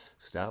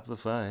 Stop the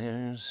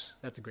fires.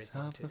 That's a great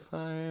song, Stop the too.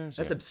 fires.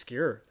 That's Yeah.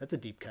 obscure. That's a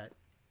deep cut.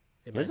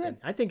 Is it?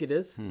 I think it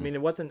is. I mean,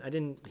 it wasn't. I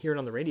didn't hear it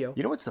on the radio.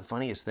 You know what's the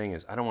funniest thing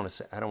is I don't want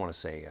to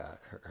say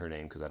her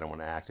name because I don't want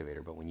to activate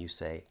her. But when you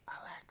say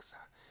Alexa,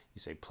 you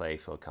say play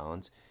Phil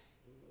Collins.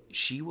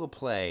 She will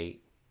play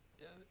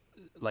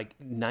like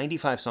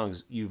 95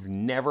 songs you've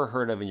never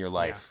heard of in your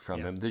life from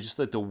him. They're just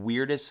like the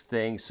weirdest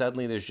thing.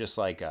 Suddenly there's just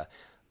like a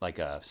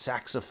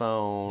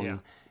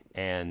saxophone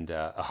and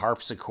a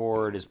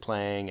harpsichord is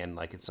playing, and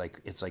like it's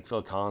like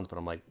Phil Collins. But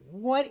I'm like,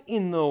 what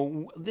in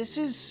the? This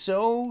is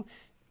so.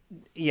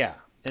 Yeah,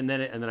 and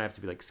then I have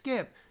to be like,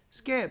 skip.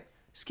 I'm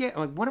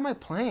like, what am I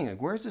playing? Like,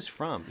 where is this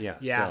from? Yeah.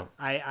 So,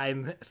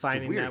 I'm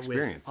finding weird that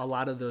experience. with a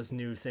lot of those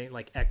new things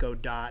like Echo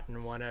Dot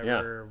and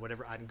whatever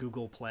on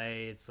Google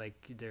Play. It's like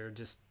they're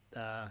just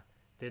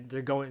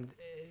they're going.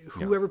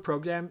 Whoever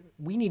programmed,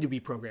 we need to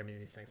be programming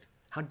these things.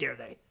 How dare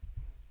they?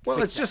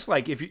 Well, it's just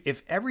like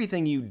if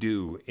everything you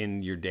do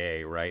in your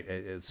day,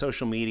 right?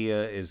 Social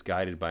media is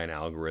guided by an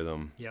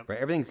algorithm. Yep. Right.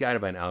 Everything's guided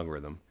by an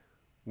algorithm.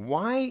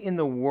 Why in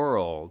the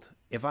world,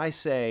 if I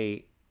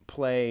say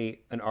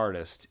play an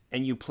artist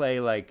and you play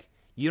like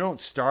you don't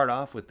start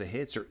off with the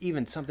hits or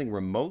even something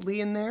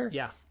remotely in there?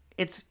 Yeah.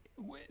 It's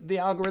the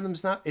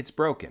algorithm's not. It's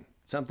broken.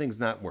 Something's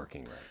not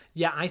working right.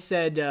 Yeah, I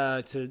said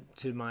to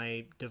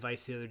my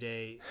device the other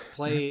day,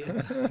 play.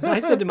 I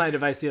said to my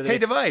device the other day, Hey,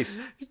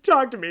 device,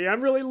 talk to me.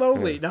 I'm really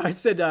lonely. No, I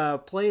said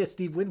play a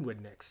Steve Winwood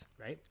mix,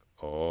 right?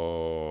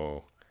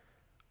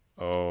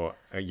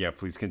 Yeah.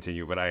 Please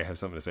continue. But I have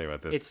something to say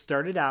about this. It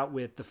started out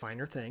with The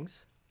Finer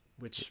Things,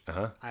 which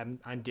I'm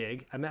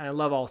dig. I mean, I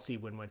love all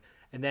Steve Winwood,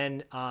 and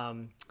then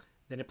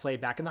it played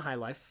Back in the High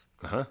Life,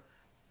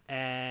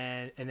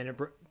 and then it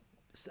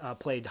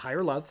played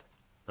Higher Love,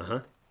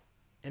 and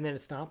then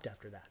it stopped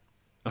after that.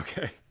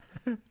 Okay.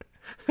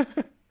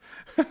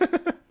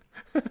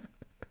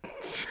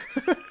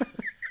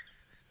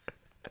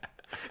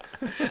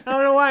 I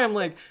don't know why. I'm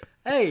like,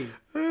 hey,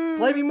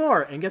 play me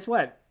more, and guess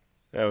what?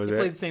 That was He it.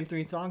 played the same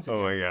 3 songs again.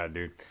 Oh my god,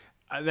 dude.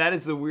 That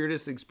is the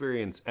weirdest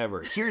experience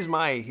ever. Here's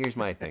my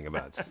thing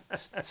about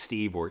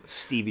Steve or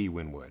Stevie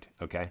Winwood,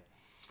 okay?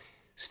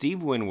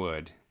 Steve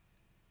Winwood,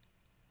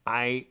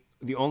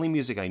 the only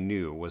music I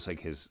knew was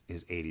like his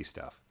 80s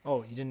stuff.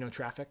 Oh, you didn't know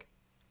Traffic?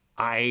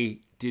 I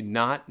did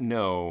not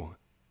know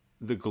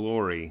the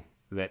glory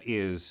that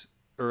is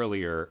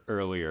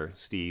earlier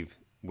Steve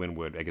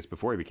Winwood, I guess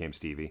before he became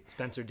Stevie.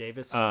 Spencer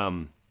Davis.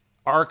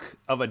 Arc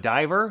of a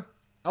Diver.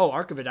 Oh,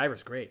 Arc of a Diver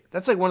is great.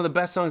 That's like one of the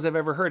best songs I've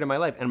ever heard in my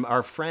life. And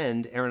our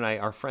friend, Aaron and I,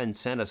 our friend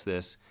sent us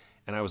this.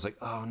 And I was like,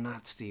 oh,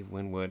 not Steve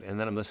Winwood. And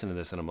then I'm listening to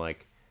this and I'm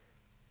like,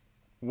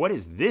 what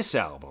is this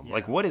album? Yeah.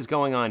 Like, what is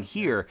going on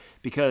here?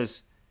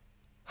 Because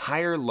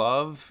Higher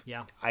Love,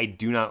 Yeah. I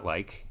do not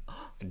like.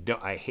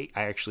 I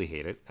actually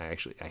hate it. I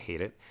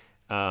hate it.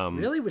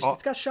 Really?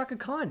 It's got Shaka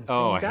Khan singing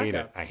I backup. hate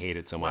it. I hate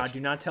it so much. Wow, do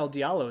not tell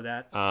Diallo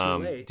that.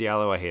 Too late.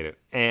 Diallo, I hate it.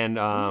 And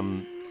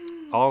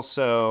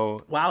also...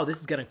 Wow, this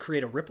is going to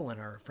create a ripple in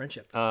our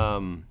friendship.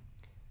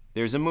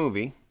 There's a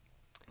movie.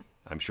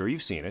 I'm sure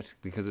you've seen it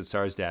because it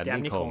stars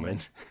Dabney Coleman.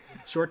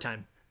 Short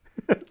Time.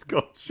 It's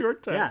called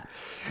Short Time. Yeah.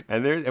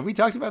 And have we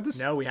talked about this?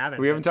 No, we haven't.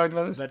 We haven't talked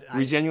about this? but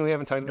We genuinely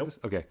haven't talked about this?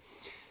 Okay.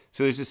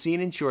 So there's a scene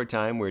in Short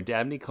Time where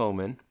Dabney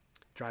Coleman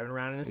Driving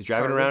around in his is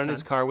driving around in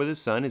his car with his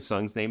son. His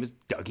son's name is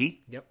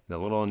Dougie. Yep. The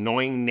little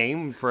annoying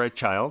name for a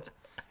child.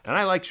 And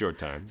I like Short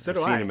Time. So I've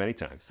do seen I. it many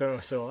times.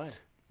 So I.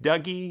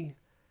 Dougie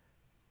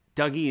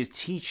is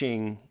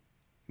teaching,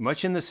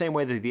 much in the same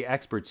way that the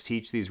experts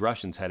teach these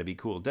Russians how to be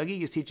cool.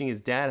 Dougie is teaching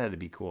his dad how to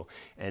be cool.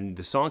 And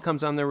the song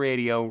comes on the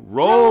radio,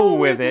 roll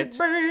with it,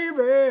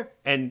 baby.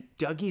 and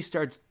Dougie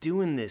starts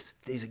doing this.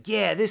 He's like,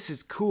 yeah, this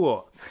is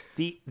cool.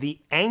 The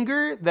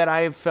anger that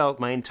I have felt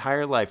my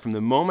entire life, from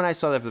the moment I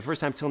saw that for the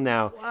first time till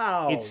now,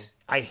 Wow.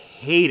 I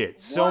hate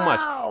it so Wow.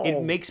 much.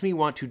 It makes me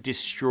want to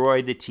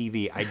destroy the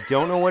TV. I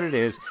don't know what it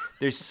is.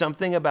 There's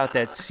something about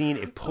that scene.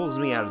 It pulls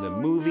me out of the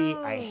movie.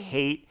 I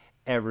hate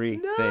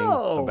everything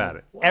about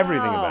it. Wow.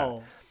 Everything about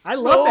it. I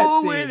love that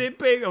Oh, scene. with it,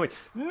 big. I'm like,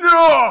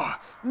 no.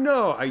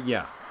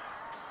 Yeah.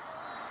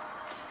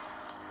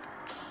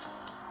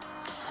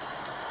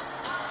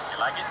 You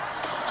like it?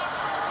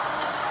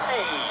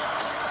 Hey.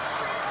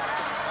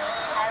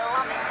 I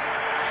love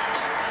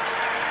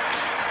it.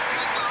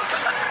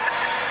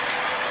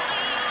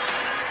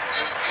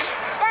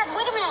 Dad,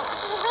 wait a minute.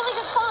 This is a really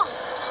good song.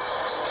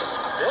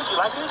 Yes, you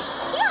like this?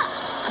 Yeah.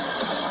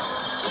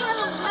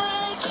 You're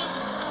making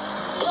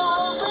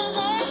love with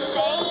it,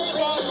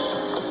 baby.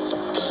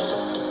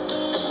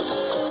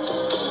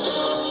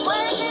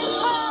 When this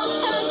world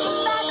turns its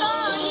back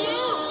on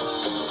you,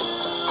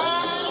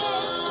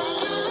 and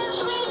do the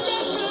sweet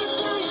things you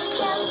do, you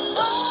just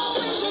roll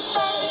with it,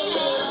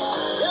 baby.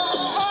 Go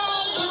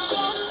ahead, you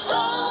just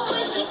roll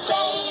with it,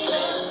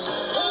 baby.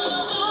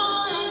 Come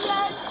on and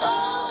just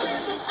roll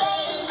with it,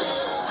 baby.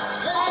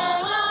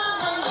 Hang on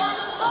and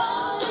just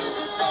roll with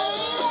it,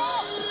 baby.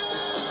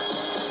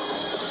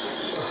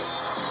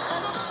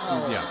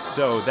 Yeah.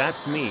 So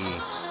that's me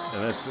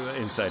And that's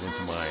insight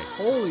into my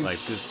Holy like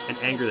just an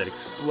anger that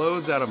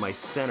explodes out of my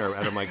center,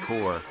 out of my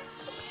core,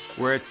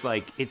 where it's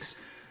like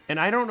and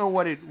I don't know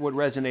what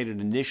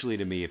resonated initially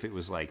to me, if it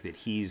was like that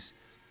he's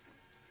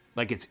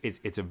like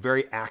it's a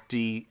very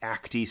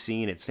acty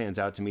scene. It stands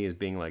out to me as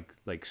being like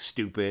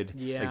stupid.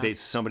 Yeah. Like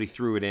somebody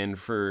threw it in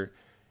for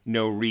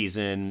no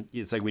reason.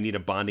 It's like we need a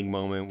bonding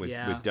moment with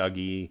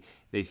Dougie.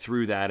 They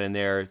threw that in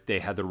there. They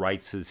had the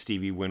rights to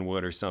Stevie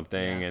Winwood or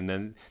something, and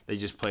then they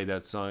just played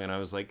that song, and I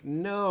was like,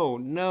 no.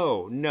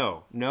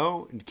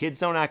 Kids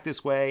don't act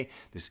this way.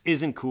 This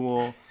isn't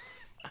cool.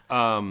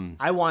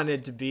 I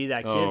wanted to be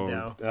that kid,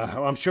 though.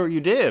 I'm sure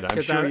you did.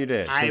 I'm sure you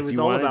did. I was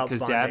all about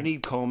because Dabney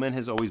Coleman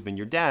has always been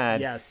your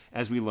dad. Yes.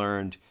 As we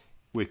learned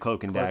with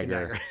Cloak and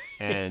Dagger,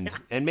 and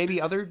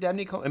maybe other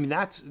Dabney Coleman.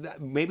 I mean,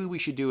 maybe we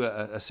should do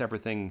a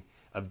separate thing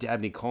of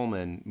Dabney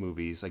Coleman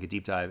movies, like a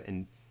deep dive,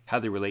 and how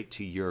they relate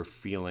to your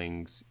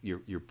feelings,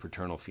 your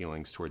paternal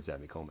feelings towards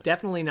Dabney Coleman.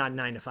 Definitely not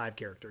 9 to 5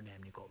 character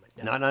Dabney Coleman.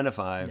 No. Not 9 to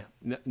 5.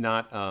 No.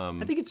 Not.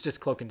 I think it's just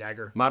Cloak and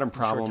Dagger. Modern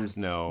Problems.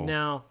 No.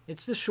 No,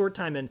 it's just short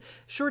time,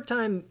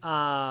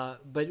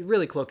 but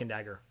really Cloak and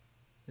Dagger.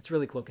 It's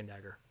really Cloak and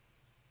Dagger.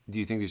 Do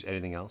you think there's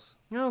anything else?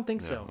 I don't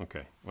think so.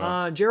 Okay.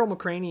 Well, Gerald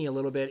McCraney a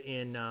little bit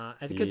in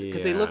because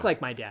they look like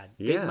my dad.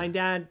 Yeah. My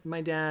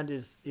dad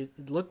is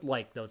looked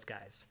like those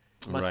guys.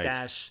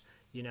 Mustache.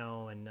 You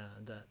know, and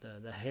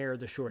the hair,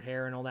 the short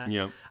hair, and all that.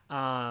 Yeah.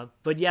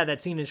 But yeah,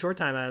 that scene in Short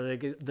Time,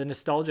 the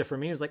nostalgia for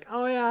me was like,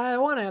 oh yeah, I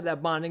want to have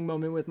that bonding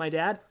moment with my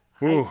dad.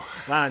 Wow,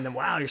 and then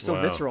you're so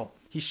visceral.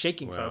 He's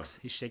shaking, folks.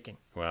 He's shaking.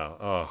 Wow.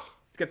 Oh.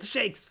 He's got the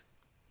shakes.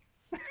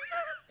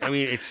 I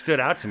mean, it stood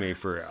out to me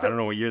for I don't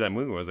know what year that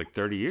movie was, like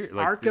 30 years.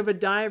 Like, Arc of a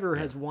Diver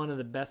has one of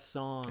the best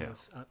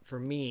songs for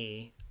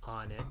me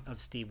on it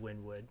of Steve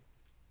Winwood.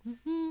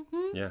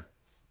 Yeah.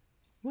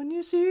 When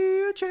you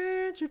see a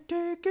chance, you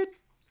take it.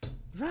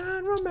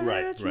 Find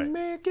romance and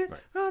make it.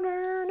 Right.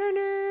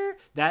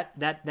 That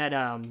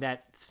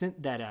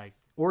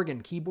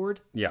organ keyboard.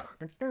 Yeah.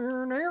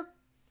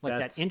 Like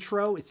that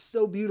intro is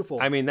so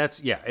beautiful. I mean, it's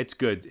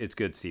good. It's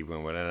good, Steve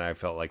Winwood, and I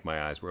felt like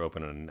my eyes were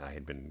open and I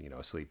had been,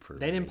 asleep for.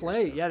 They didn't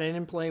play. Years, so. Yeah, they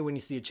didn't play When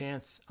You See a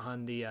Chance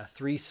on the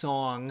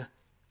 3-song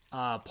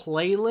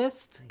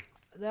playlist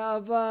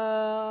of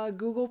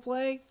Google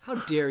Play. How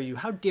dare you?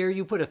 How dare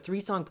you put a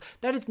 3-song?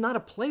 That is not a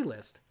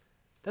playlist.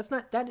 That's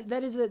not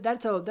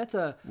that's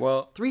a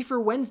 3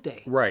 for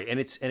Wednesday. Right, and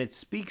it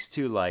speaks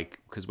to like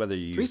because whether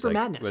you use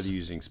whether you're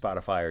using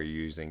Spotify or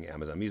you're using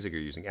Amazon Music or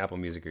you're using Apple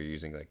Music or you're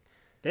using like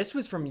this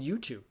was from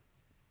YouTube.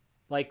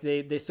 Like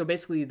they so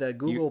basically the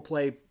Google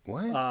Play it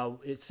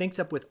syncs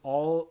up with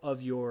all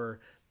of your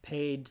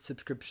paid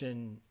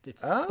subscription.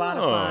 It's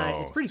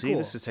Spotify. It's pretty cool. See,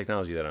 this is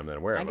technology that I'm not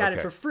aware of. I got it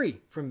for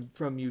free from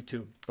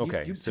YouTube.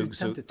 Okay, YouTube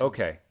sent it to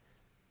me.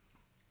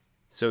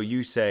 So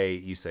you say,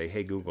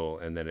 "Hey Google,"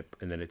 and then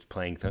it's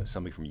playing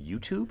something from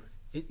YouTube.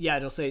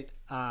 It'll say,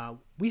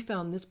 "We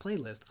found this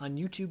playlist on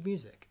YouTube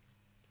Music,"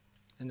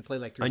 and they play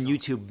like 3 on songs.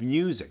 YouTube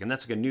Music, and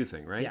that's like a new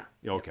thing, right?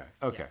 Yeah. Okay.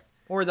 Yeah.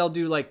 Or they'll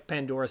do like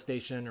Pandora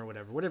Station or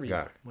whatever you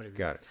got want.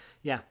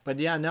 Yeah, but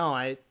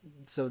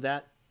so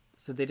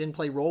they didn't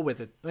play Roll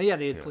With It. Oh yeah,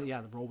 they did play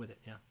Roll With It.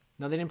 Yeah.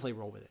 No, they didn't play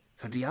Roll With It.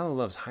 So Diallo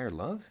loves Higher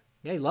Love.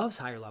 Yeah, he loves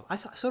Higher Love.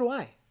 So do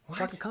I.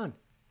 Chaka Khan.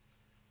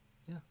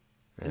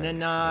 And then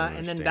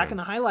Back in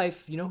the High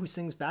Life, you know who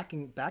sings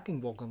backing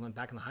vocal in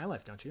Back in the High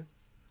Life, don't you?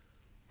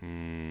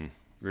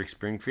 Rick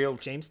Springfield?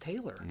 James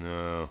Taylor.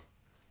 No.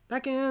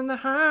 Back in the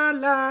High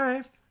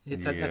Life.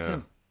 That's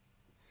him.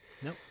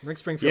 Nope. Rick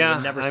Springfield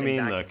would never sing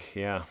backing. Look,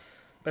 yeah.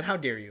 But how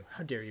dare you?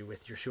 How dare you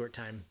with your short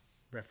time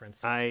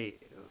reference? I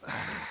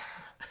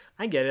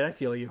get it. I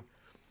feel you.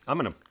 I'm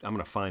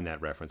gonna find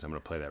that reference. I'm gonna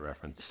play that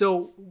reference.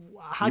 So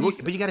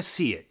but you got to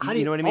see it.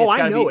 You know what I mean?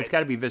 I know it. It's got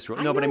to be visceral.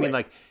 But I mean,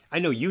 like I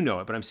know you know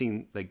it, but I'm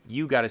seeing like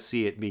you got to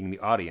see it, being the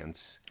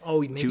audience.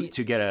 Oh, maybe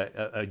to get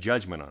a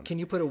judgment on it. Can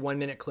you put a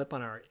 1-minute clip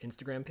on our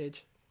Instagram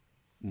page?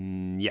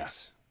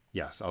 Yes,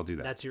 I'll do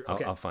that. That's your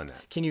okay. I'll find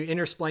that. Can you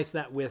intersplice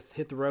that with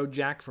 "Hit the Road,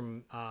 Jack"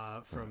 from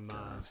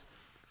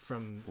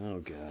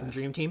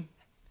Dream Team?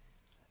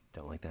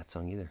 Don't like that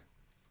song either.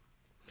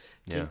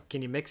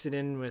 Can you mix it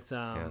in with?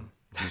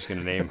 I'm just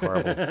gonna name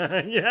horrible.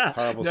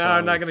 Horrible. No,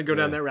 I'm not gonna go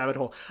down that rabbit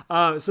hole.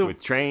 So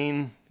with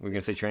Train, we're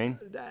gonna say Train.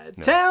 No.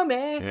 Tell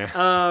me.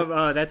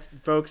 Yeah. That's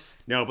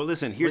folks. No, but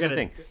listen. Here's the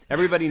thing.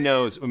 Everybody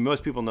knows.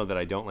 Most people know that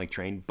I don't like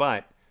Train,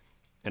 but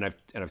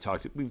I've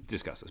talked. We've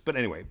discussed this. But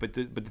anyway, but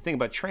the thing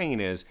about Train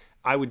is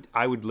I would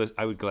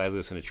gladly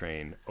listen to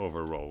Train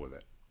over Roll With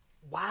It.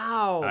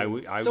 Wow.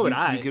 So would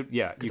I.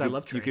 Because I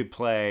love Train. You could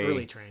play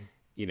early Train.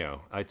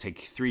 I'd take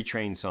 3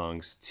 Train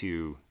songs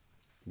to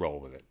Roll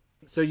With It.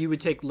 So you would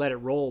take "Let It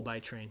Roll"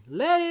 by Train.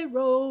 Let it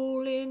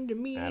roll into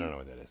me. I don't know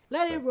what that is.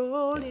 Let it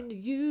roll into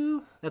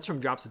you. That's from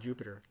Drops of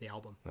Jupiter, the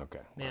album. Okay.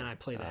 Man, I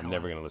play that. I'm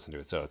never going to listen to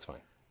it, so it's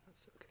fine.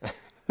 That's okay.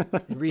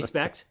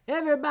 Respect.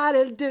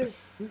 Everybody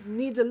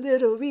needs a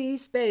little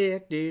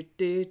respect.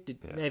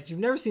 If you've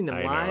never seen them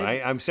I know.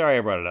 live, I'm sorry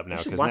I brought it up now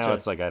should because watch now it.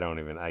 it's like I don't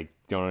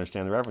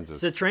understand the references.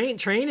 so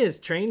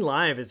Train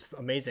live is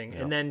amazing.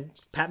 And then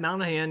Pat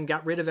Monahan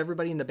got rid of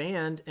everybody in the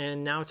band,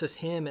 and now it's just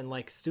him and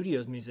like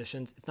studios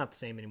musicians. It's not the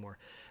same anymore.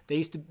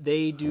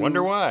 They do.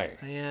 Wonder why.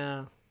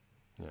 Yeah.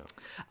 Yeah.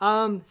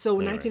 So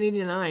Anyway.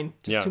 1989.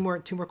 Just Yeah.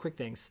 two more quick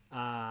things.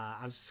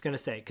 I was just gonna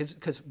say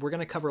because we're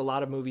gonna cover a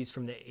lot of movies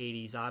from the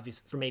 80s,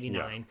 obviously from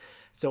 89. Yeah.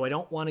 So I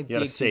don't want to dig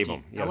gotta too save deep.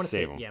 'em. You I gotta want to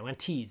save 'em. Yeah, I want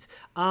to tease.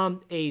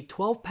 A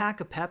 12-pack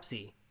of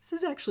Pepsi. This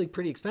is actually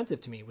pretty expensive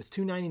to me. It was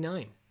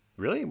 $2.99.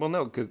 Really? Well,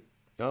 no, because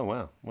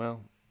wow.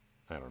 Well,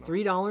 I don't know.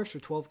 $3 for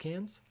 12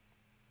 cans.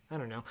 I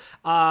don't know.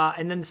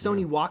 And then the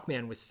Sony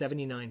Walkman was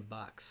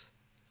 $79.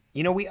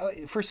 You know, we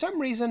for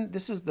some reason,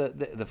 this is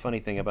the funny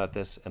thing about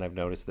this, and I've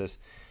noticed this.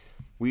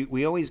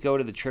 We always go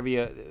to the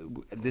trivia.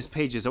 This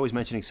page is always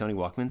mentioning Sony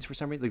Walkmans for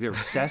some reason. Like they're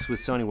obsessed with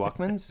Sony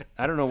Walkmans.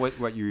 I don't know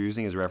what you're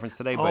using as a reference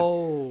today, but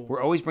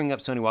we're always bringing up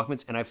Sony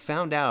Walkmans. And I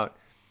found out,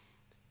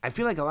 I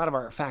feel like a lot of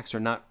our facts are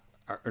not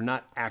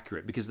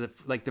accurate because the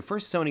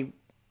first Sony,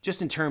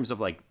 just in terms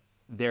of like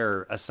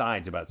their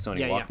asides about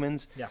Sony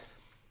Walkmans, Yeah.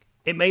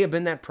 it may have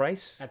been that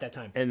price At that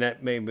time. and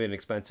that may have been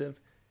expensive.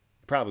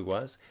 Probably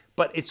was,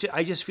 but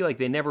I just feel like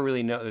they never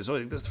really know. The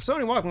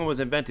Sony Walkman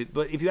was invented,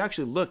 but if you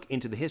actually look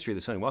into the history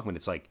of the Sony Walkman,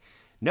 it's like,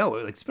 no,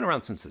 it's been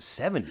around since the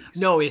 70s.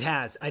 No, it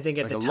has. I think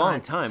at Like the a time.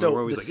 long time, So and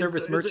we're always the like,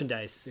 service is it-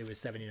 merchandise, it was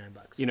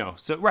 $79. You know,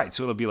 so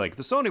it'll be like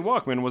the Sony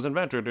Walkman was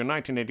invented in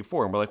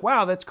 1984, and we're like,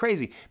 wow, that's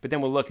crazy. But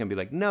then we'll look and be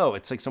like, no,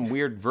 it's like some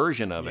weird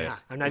version of it. Yeah,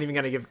 I'm not even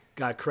going to give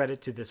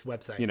credit to this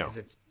website You know, because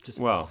it's just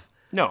well, off.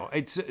 no,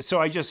 it's so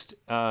I just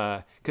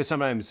because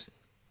sometimes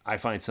I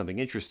find something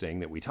interesting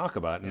that we talk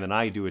about, and then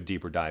I do a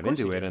deeper dive course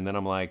into you it, do. and then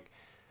I'm like,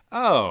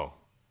 oh,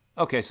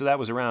 okay, so that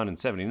was around in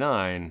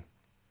 '79,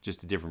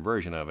 just a different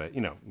version of it,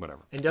 you know,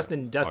 whatever. And So,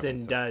 Dustin okay,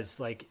 so- does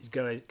like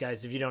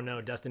guys. If you don't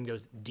know, Dustin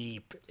goes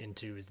deep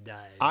into his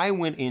dives. I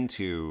went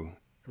into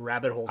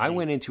rabbit hole. I deep.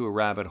 went into a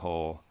rabbit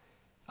hole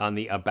on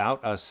the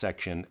About Us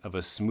section of a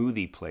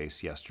smoothie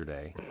place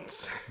yesterday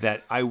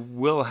that I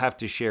will have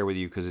to share with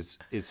you because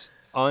it's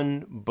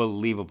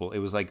unbelievable. It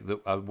was like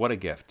what a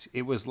gift.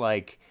 It was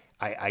like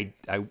I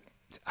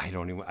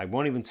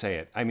won't even say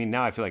it. I mean,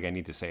 now I feel like I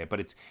need to say it, but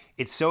it's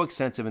so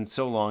extensive and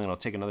so long, and it'll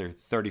take another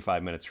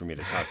 35 minutes for me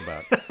to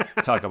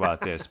talk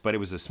about this. But it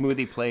was a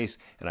smoothie place,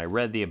 and I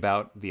read the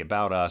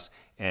about us,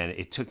 and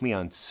it took me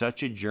on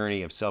such a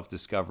journey of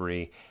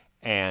self-discovery,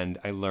 and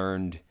I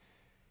learned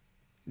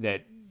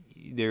that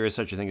there is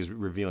such a thing as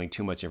revealing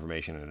too much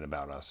information in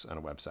About Us on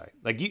a website.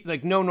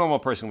 Like no normal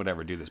person would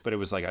ever do this, but it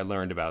was like I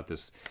learned about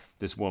this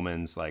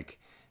woman's like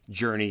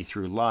journey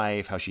through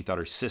life, how she thought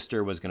her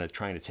sister was going to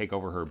try to take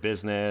over her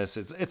business.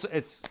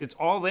 It's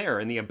all there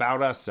in the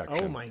About Us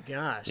section. Oh my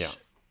gosh! Yeah.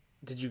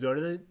 Did you go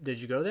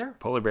there?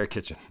 Polar Bear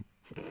Kitchen.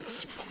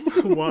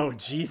 Whoa,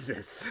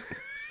 Jesus!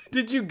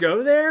 Did you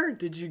go there?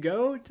 Did you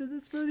go to the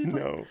smoothie place?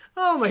 No.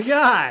 Oh my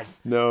God!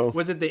 No.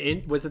 Was it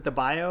the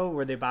bio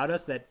where they About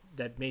Us that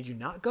made you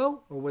not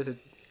go, or was it?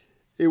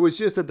 It was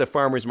just that the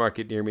farmer's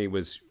market near me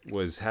was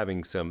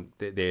having some.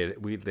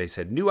 They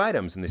said new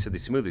items, and they said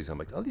these smoothies. I'm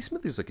like, oh, these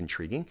smoothies look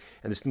intriguing.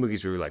 And the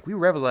smoothies were like, we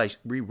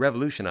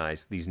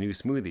revolutionized these new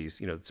smoothies.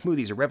 You know,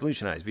 smoothies are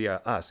revolutionized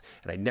via us.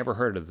 And I'd never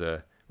heard of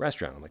the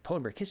restaurant. I'm like, Polar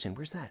Bear Kitchen,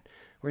 where's that?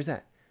 Where's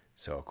that?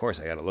 So of course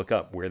I got to look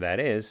up where that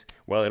is.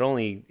 Well, it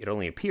only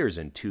appears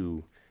in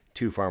two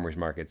farmers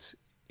markets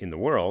in the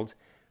world,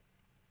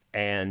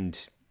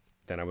 and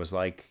then I was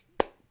like,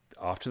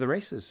 off to the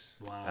races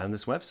on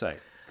this website.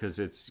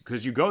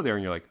 Because you go there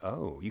and you're like,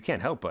 oh, you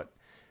can't help but,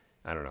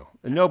 I don't know.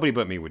 Nobody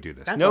but me would do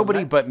this.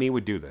 Nobody but me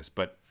would do this.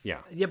 But yeah.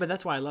 Yeah, but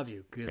that's why I love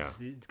you because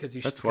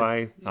you. That's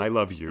why I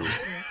love you.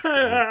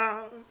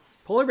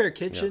 Polar Bear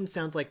Kitchen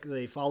sounds like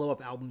the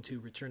follow-up album to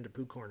Return to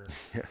Pooh Corner.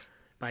 Yes.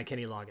 By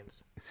Kenny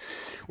Loggins.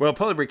 Well,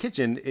 Polar Bear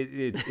Kitchen,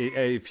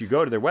 if you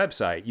go to their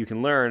website, you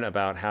can learn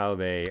about how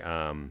they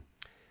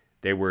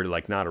were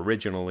like not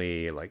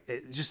originally like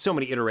just so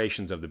many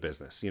iterations of the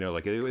business. You know,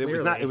 like it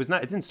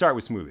didn't start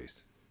with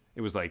smoothies. It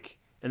was like,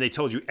 and they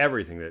told you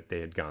everything that they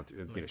had gone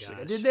through. You know, she's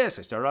like, I did this.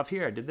 I started off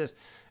here. I did this.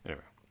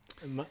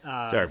 Anyway,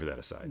 sorry for that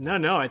aside.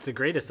 No, it's a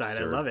great aside.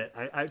 Sure. I love it.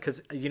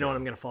 Because you know what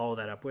I'm going to follow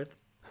that up with.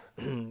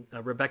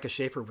 Rebecca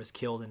Schaefer was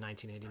killed in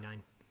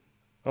 1989.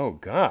 Oh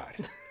God.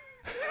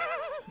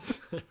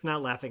 I'm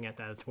not laughing at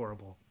that. It's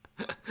horrible.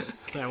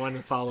 I wanted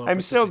to follow up. I'm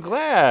so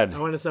glad. I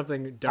wanted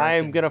something dark.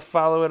 I'm going to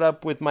follow it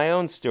up with my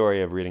own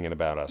story of reading it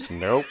about us.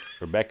 Nope.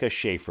 Rebecca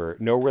Schaefer.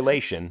 No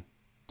relation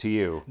to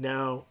you.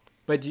 No.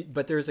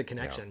 But there's a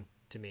connection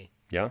to me.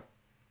 Yeah?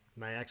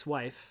 My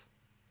ex-wife,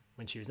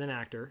 when she was an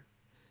actor,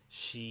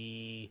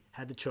 she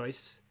had the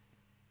choice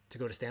to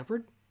go to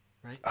Stanford,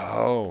 right?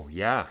 Oh,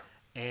 yeah.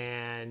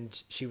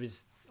 And she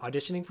was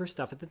auditioning for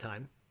stuff at the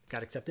time,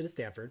 got accepted at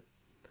Stanford,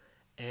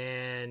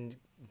 and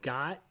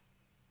got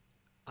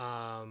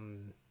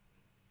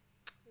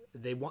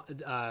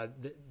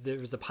there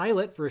was a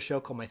pilot for a show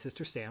called My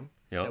Sister Sam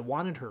that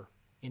wanted her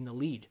in the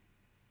lead.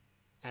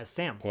 as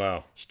Sam.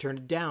 Wow. She turned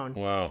it down.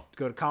 Wow. To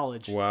go to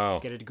college. Wow.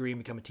 Get a degree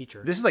and become a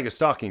teacher. This is like a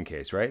stalking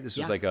case, right? This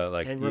was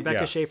Yeah. and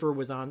Rebecca Schaefer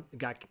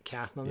got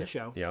cast on the Yeah,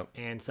 show. yeah.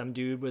 And some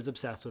dude was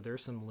obsessed with her,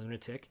 some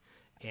lunatic,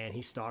 and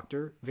he stalked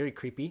her. Very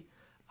creepy.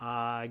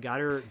 Got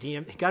her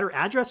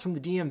address from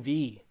the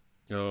DMV.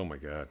 Oh my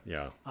God.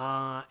 Yeah.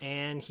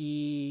 And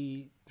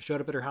he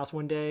showed up at her house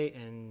one day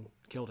and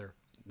killed her.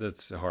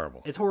 That's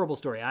horrible. It's a horrible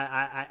story.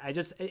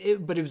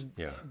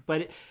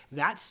 But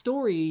that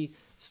story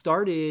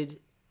started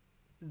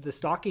the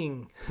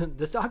stalking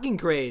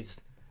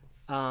craze.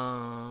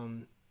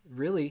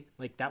 Really,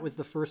 like that was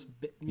the first,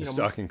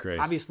 stalking craze.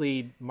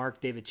 Obviously,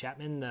 Mark David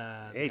Chapman.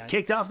 It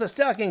kicked off the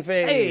stalking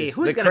phase. Hey,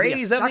 who's the gonna be a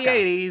craze of the stalker?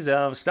 80s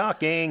of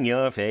stalking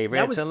your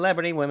favorite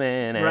celebrity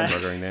women and Right.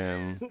 murdering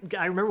them.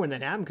 I remember when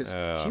that happened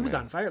because she was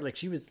man. on fire. Like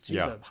she was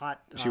Yeah. a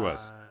hot. She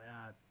was.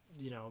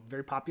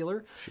 Very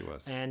popular. She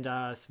was. And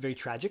it's very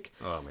tragic.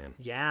 Oh man.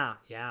 Yeah.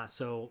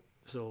 So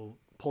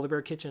Polar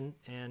Bear Kitchen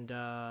and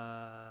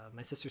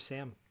my sister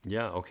Sam.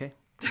 Yeah. Okay.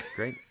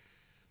 Great.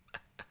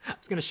 I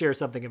was going to share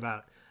something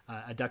about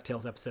a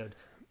DuckTales episode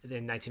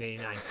in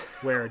 1989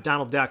 where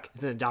Donald Duck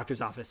is in the doctor's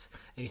office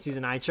and he sees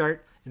an eye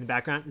chart in the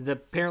background.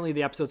 Apparently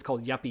the episode's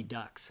called Yuppie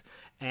Ducks.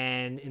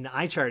 And in the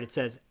eye chart it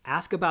says,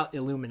 "Ask about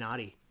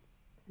Illuminati."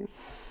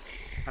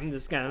 I'm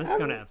just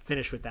gonna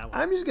finish with that one.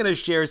 I'm just gonna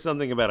share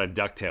something about a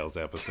DuckTales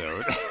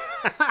episode.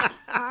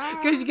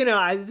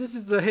 Because this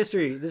is the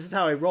history. This is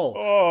how I roll.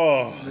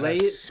 Oh,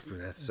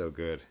 that's so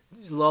good.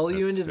 Lull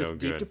you That's into this so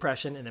deep good.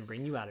 depression and then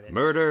bring you out of it.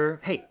 Murder.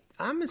 Hey,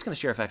 I'm just gonna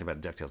share a fact about a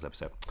DuckTales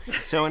episode.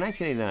 So in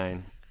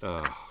 1989,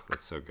 oh,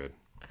 that's so good.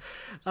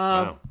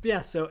 Wow.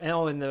 Yeah. So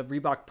and the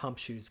Reebok pump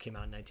shoes came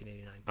out in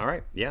 1989. All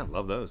right. Yeah,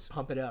 love those.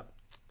 Pump it up.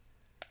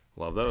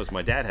 Love those.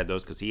 My dad had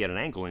those because he had an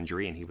ankle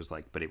injury, and he was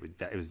like, but it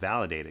was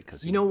validated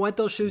because You know what?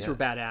 Those shoes were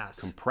badass.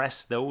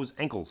 Compress those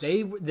ankles.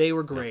 They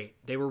were great.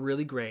 Yeah. They were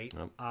really great.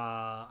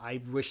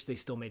 I wish they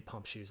still made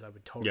pump shoes. I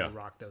would totally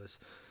rock those.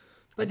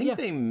 But I think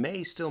they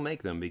may still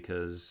make them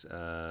because,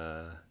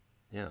 my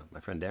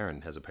friend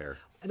Darren has a pair.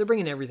 They're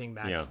bringing everything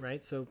back,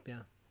 right? So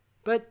yeah.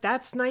 But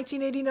that's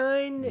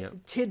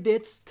 1989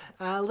 tidbits.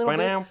 A little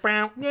bit.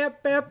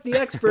 Yep. The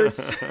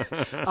experts.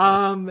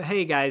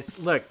 Hey guys,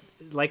 look.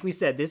 Like we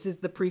said, this is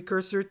the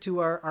precursor to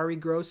our Ari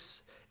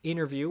Gross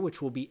interview,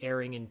 which will be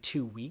airing in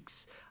 2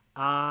 weeks.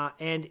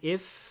 And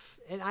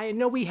I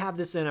know we have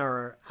this in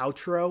our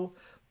outro,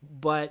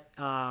 but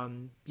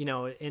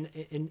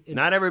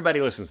not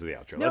everybody listens to the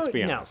outro. Let's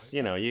be honest.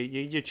 No.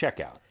 You check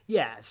out.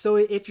 Yeah. So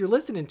if you're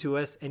listening to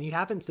us and you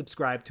haven't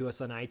subscribed to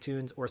us on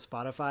iTunes or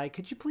Spotify,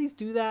 could you please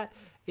do that?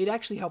 It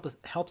actually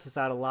helps us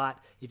out a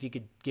lot. If you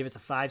could give us a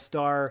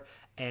 5-star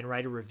and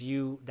write a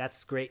review,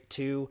 that's great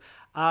too.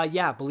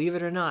 Believe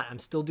it or not, I'm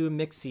still doing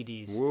mixed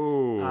CDs.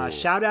 Whoa.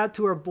 Shout out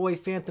to our boy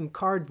Phantom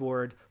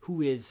Cardboard,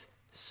 who is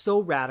so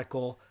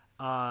radical.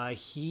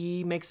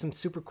 He makes some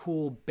super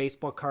cool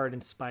baseball card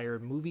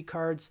inspired movie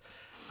cards.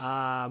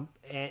 And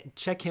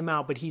check him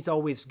out, but he's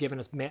always given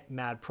us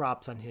mad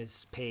props on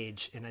his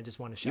page, and I just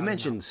want to shout him out. You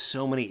mentioned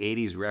so many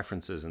 80s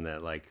references in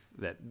that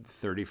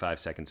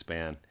 35-second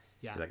span.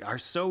 Yeah. Like our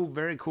so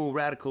very cool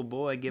radical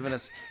boy giving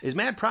us is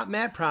Mad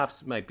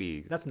Props might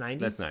be that's 90s.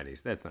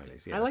 That's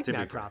 90s. Yeah, I like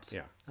Mad Props.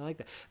 Yeah, I like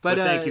that. But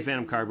thank you,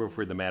 Phantom Cardboard,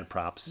 for the Mad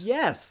Props.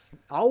 Yes,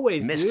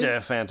 always, Mr.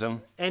 Dude.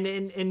 Phantom. And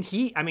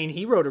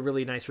he wrote a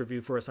really nice review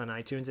for us on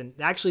iTunes, and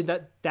actually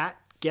that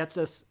gets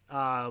us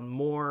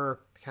more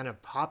kind of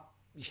pop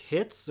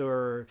hits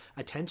or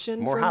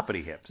attention. More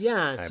hoppity hips.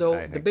 Yeah, so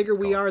I the bigger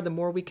we are, the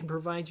more we can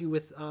provide you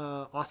with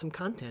awesome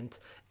content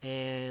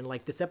and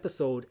like this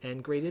episode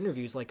and great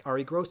interviews like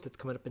Ari Gross that's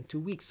coming up in 2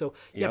 weeks. So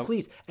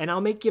please. And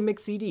I'll make you a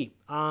mix CD.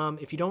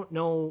 If you don't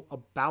know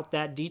about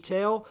that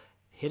detail,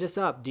 hit us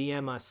up,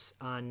 DM us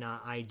on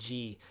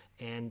IG.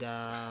 And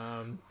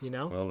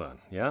well done.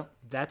 Yeah.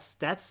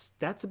 That's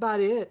about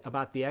it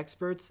about the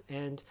experts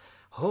and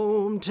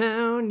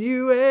Hometown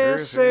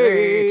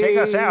USA. Take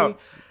us out.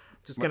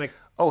 Just gonna.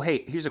 Oh,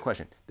 hey, here's a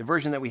question. The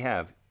version that we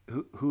have,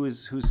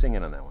 who's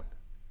singing on that one?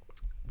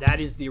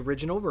 That is the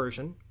original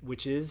version,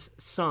 which is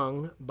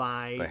sung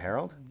by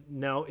Harold?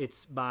 No,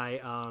 it's by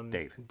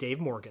Dave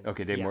Morgan.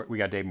 Okay, we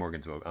got Dave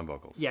Morgan on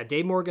vocals. Yeah,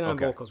 Dave Morgan on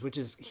vocals,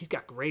 he's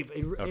got great.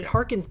 It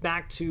harkens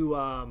back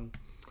to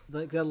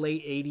the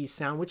late '80s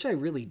sound, which I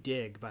really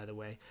dig, by the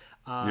way.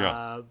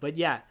 But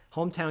yeah,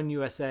 Hometown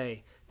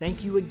USA.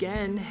 Thank you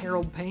again,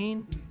 Harold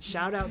Payne.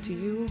 Shout out to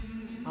you.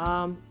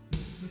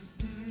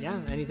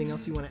 Anything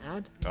else you want to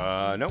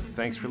add? No.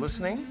 Thanks for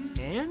listening.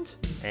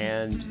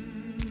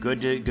 And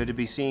good to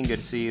be seen. Good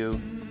to see you.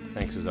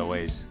 Thanks as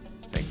always.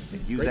 Thank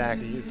you, Zach.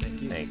 To see you.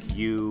 Thank you. Thank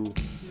you,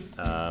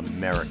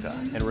 America.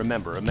 And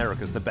remember,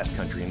 America's the best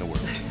country in the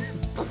world.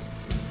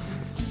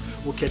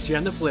 We'll catch you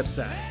on the flip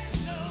side.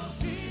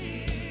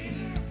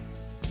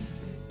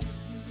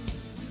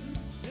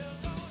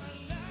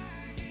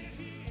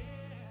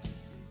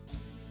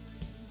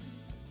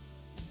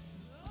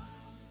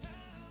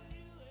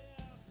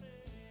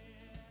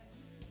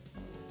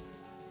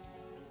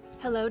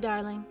 Hello,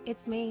 darling.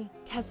 It's me,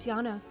 Tess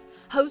Llanos,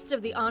 host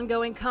of the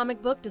ongoing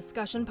comic book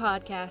discussion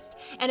podcast.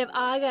 And if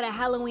I got a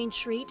Halloween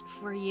treat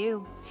for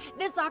you,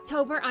 this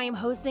October I am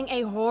hosting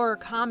a horror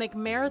comic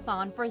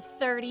marathon for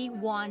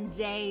 31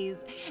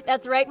 days.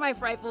 That's right, my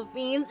frightful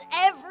fiends.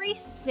 Every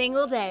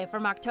single day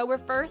from October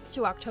 1st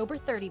to October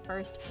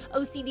 31st,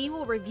 OCD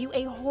will review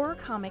a horror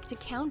comic to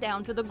count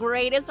down to the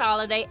greatest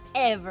holiday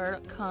ever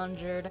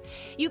conjured.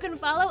 You can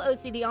follow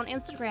OCD on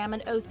Instagram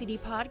at OCD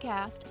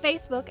Podcast,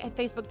 Facebook at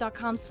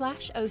facebook.com/OCD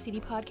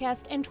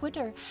Podcast, and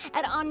Twitter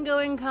at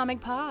Ongoing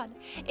Comic Pod.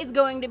 It's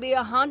going to be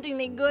a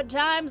hauntingly good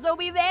time, so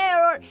be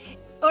there,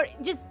 or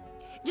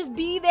just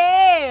be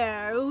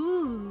there.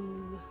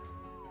 Ooh.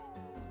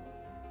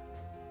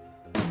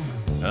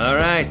 All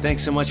right,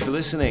 thanks so much for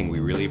listening. We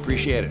really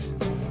appreciate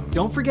it.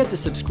 Don't forget to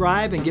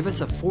subscribe and give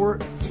us a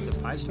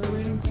 5-star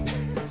rating?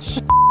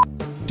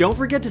 Don't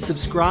forget to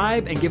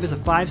subscribe and give us a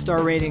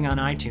 5-star rating on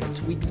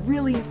iTunes.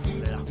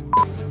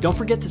 Don't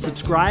forget to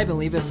subscribe and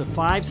leave us a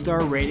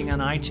 5-star rating on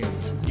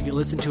iTunes. If you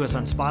listen to us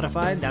on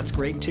Spotify, that's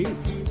great too.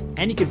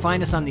 And you can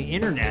find us on the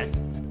internet.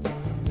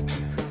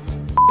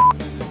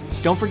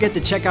 Don't forget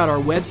to check out our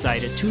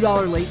website at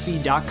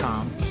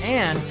 $2latefee.com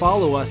and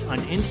follow us on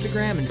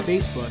Instagram and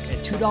Facebook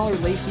at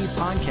 $2 Late Fee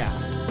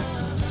Podcast.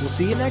 We'll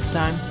see you next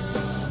time.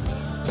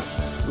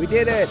 We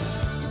did it!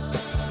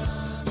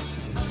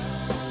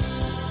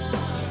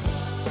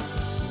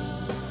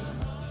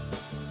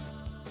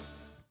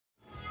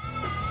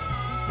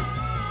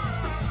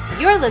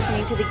 You're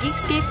listening to the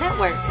Geekscape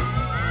Network.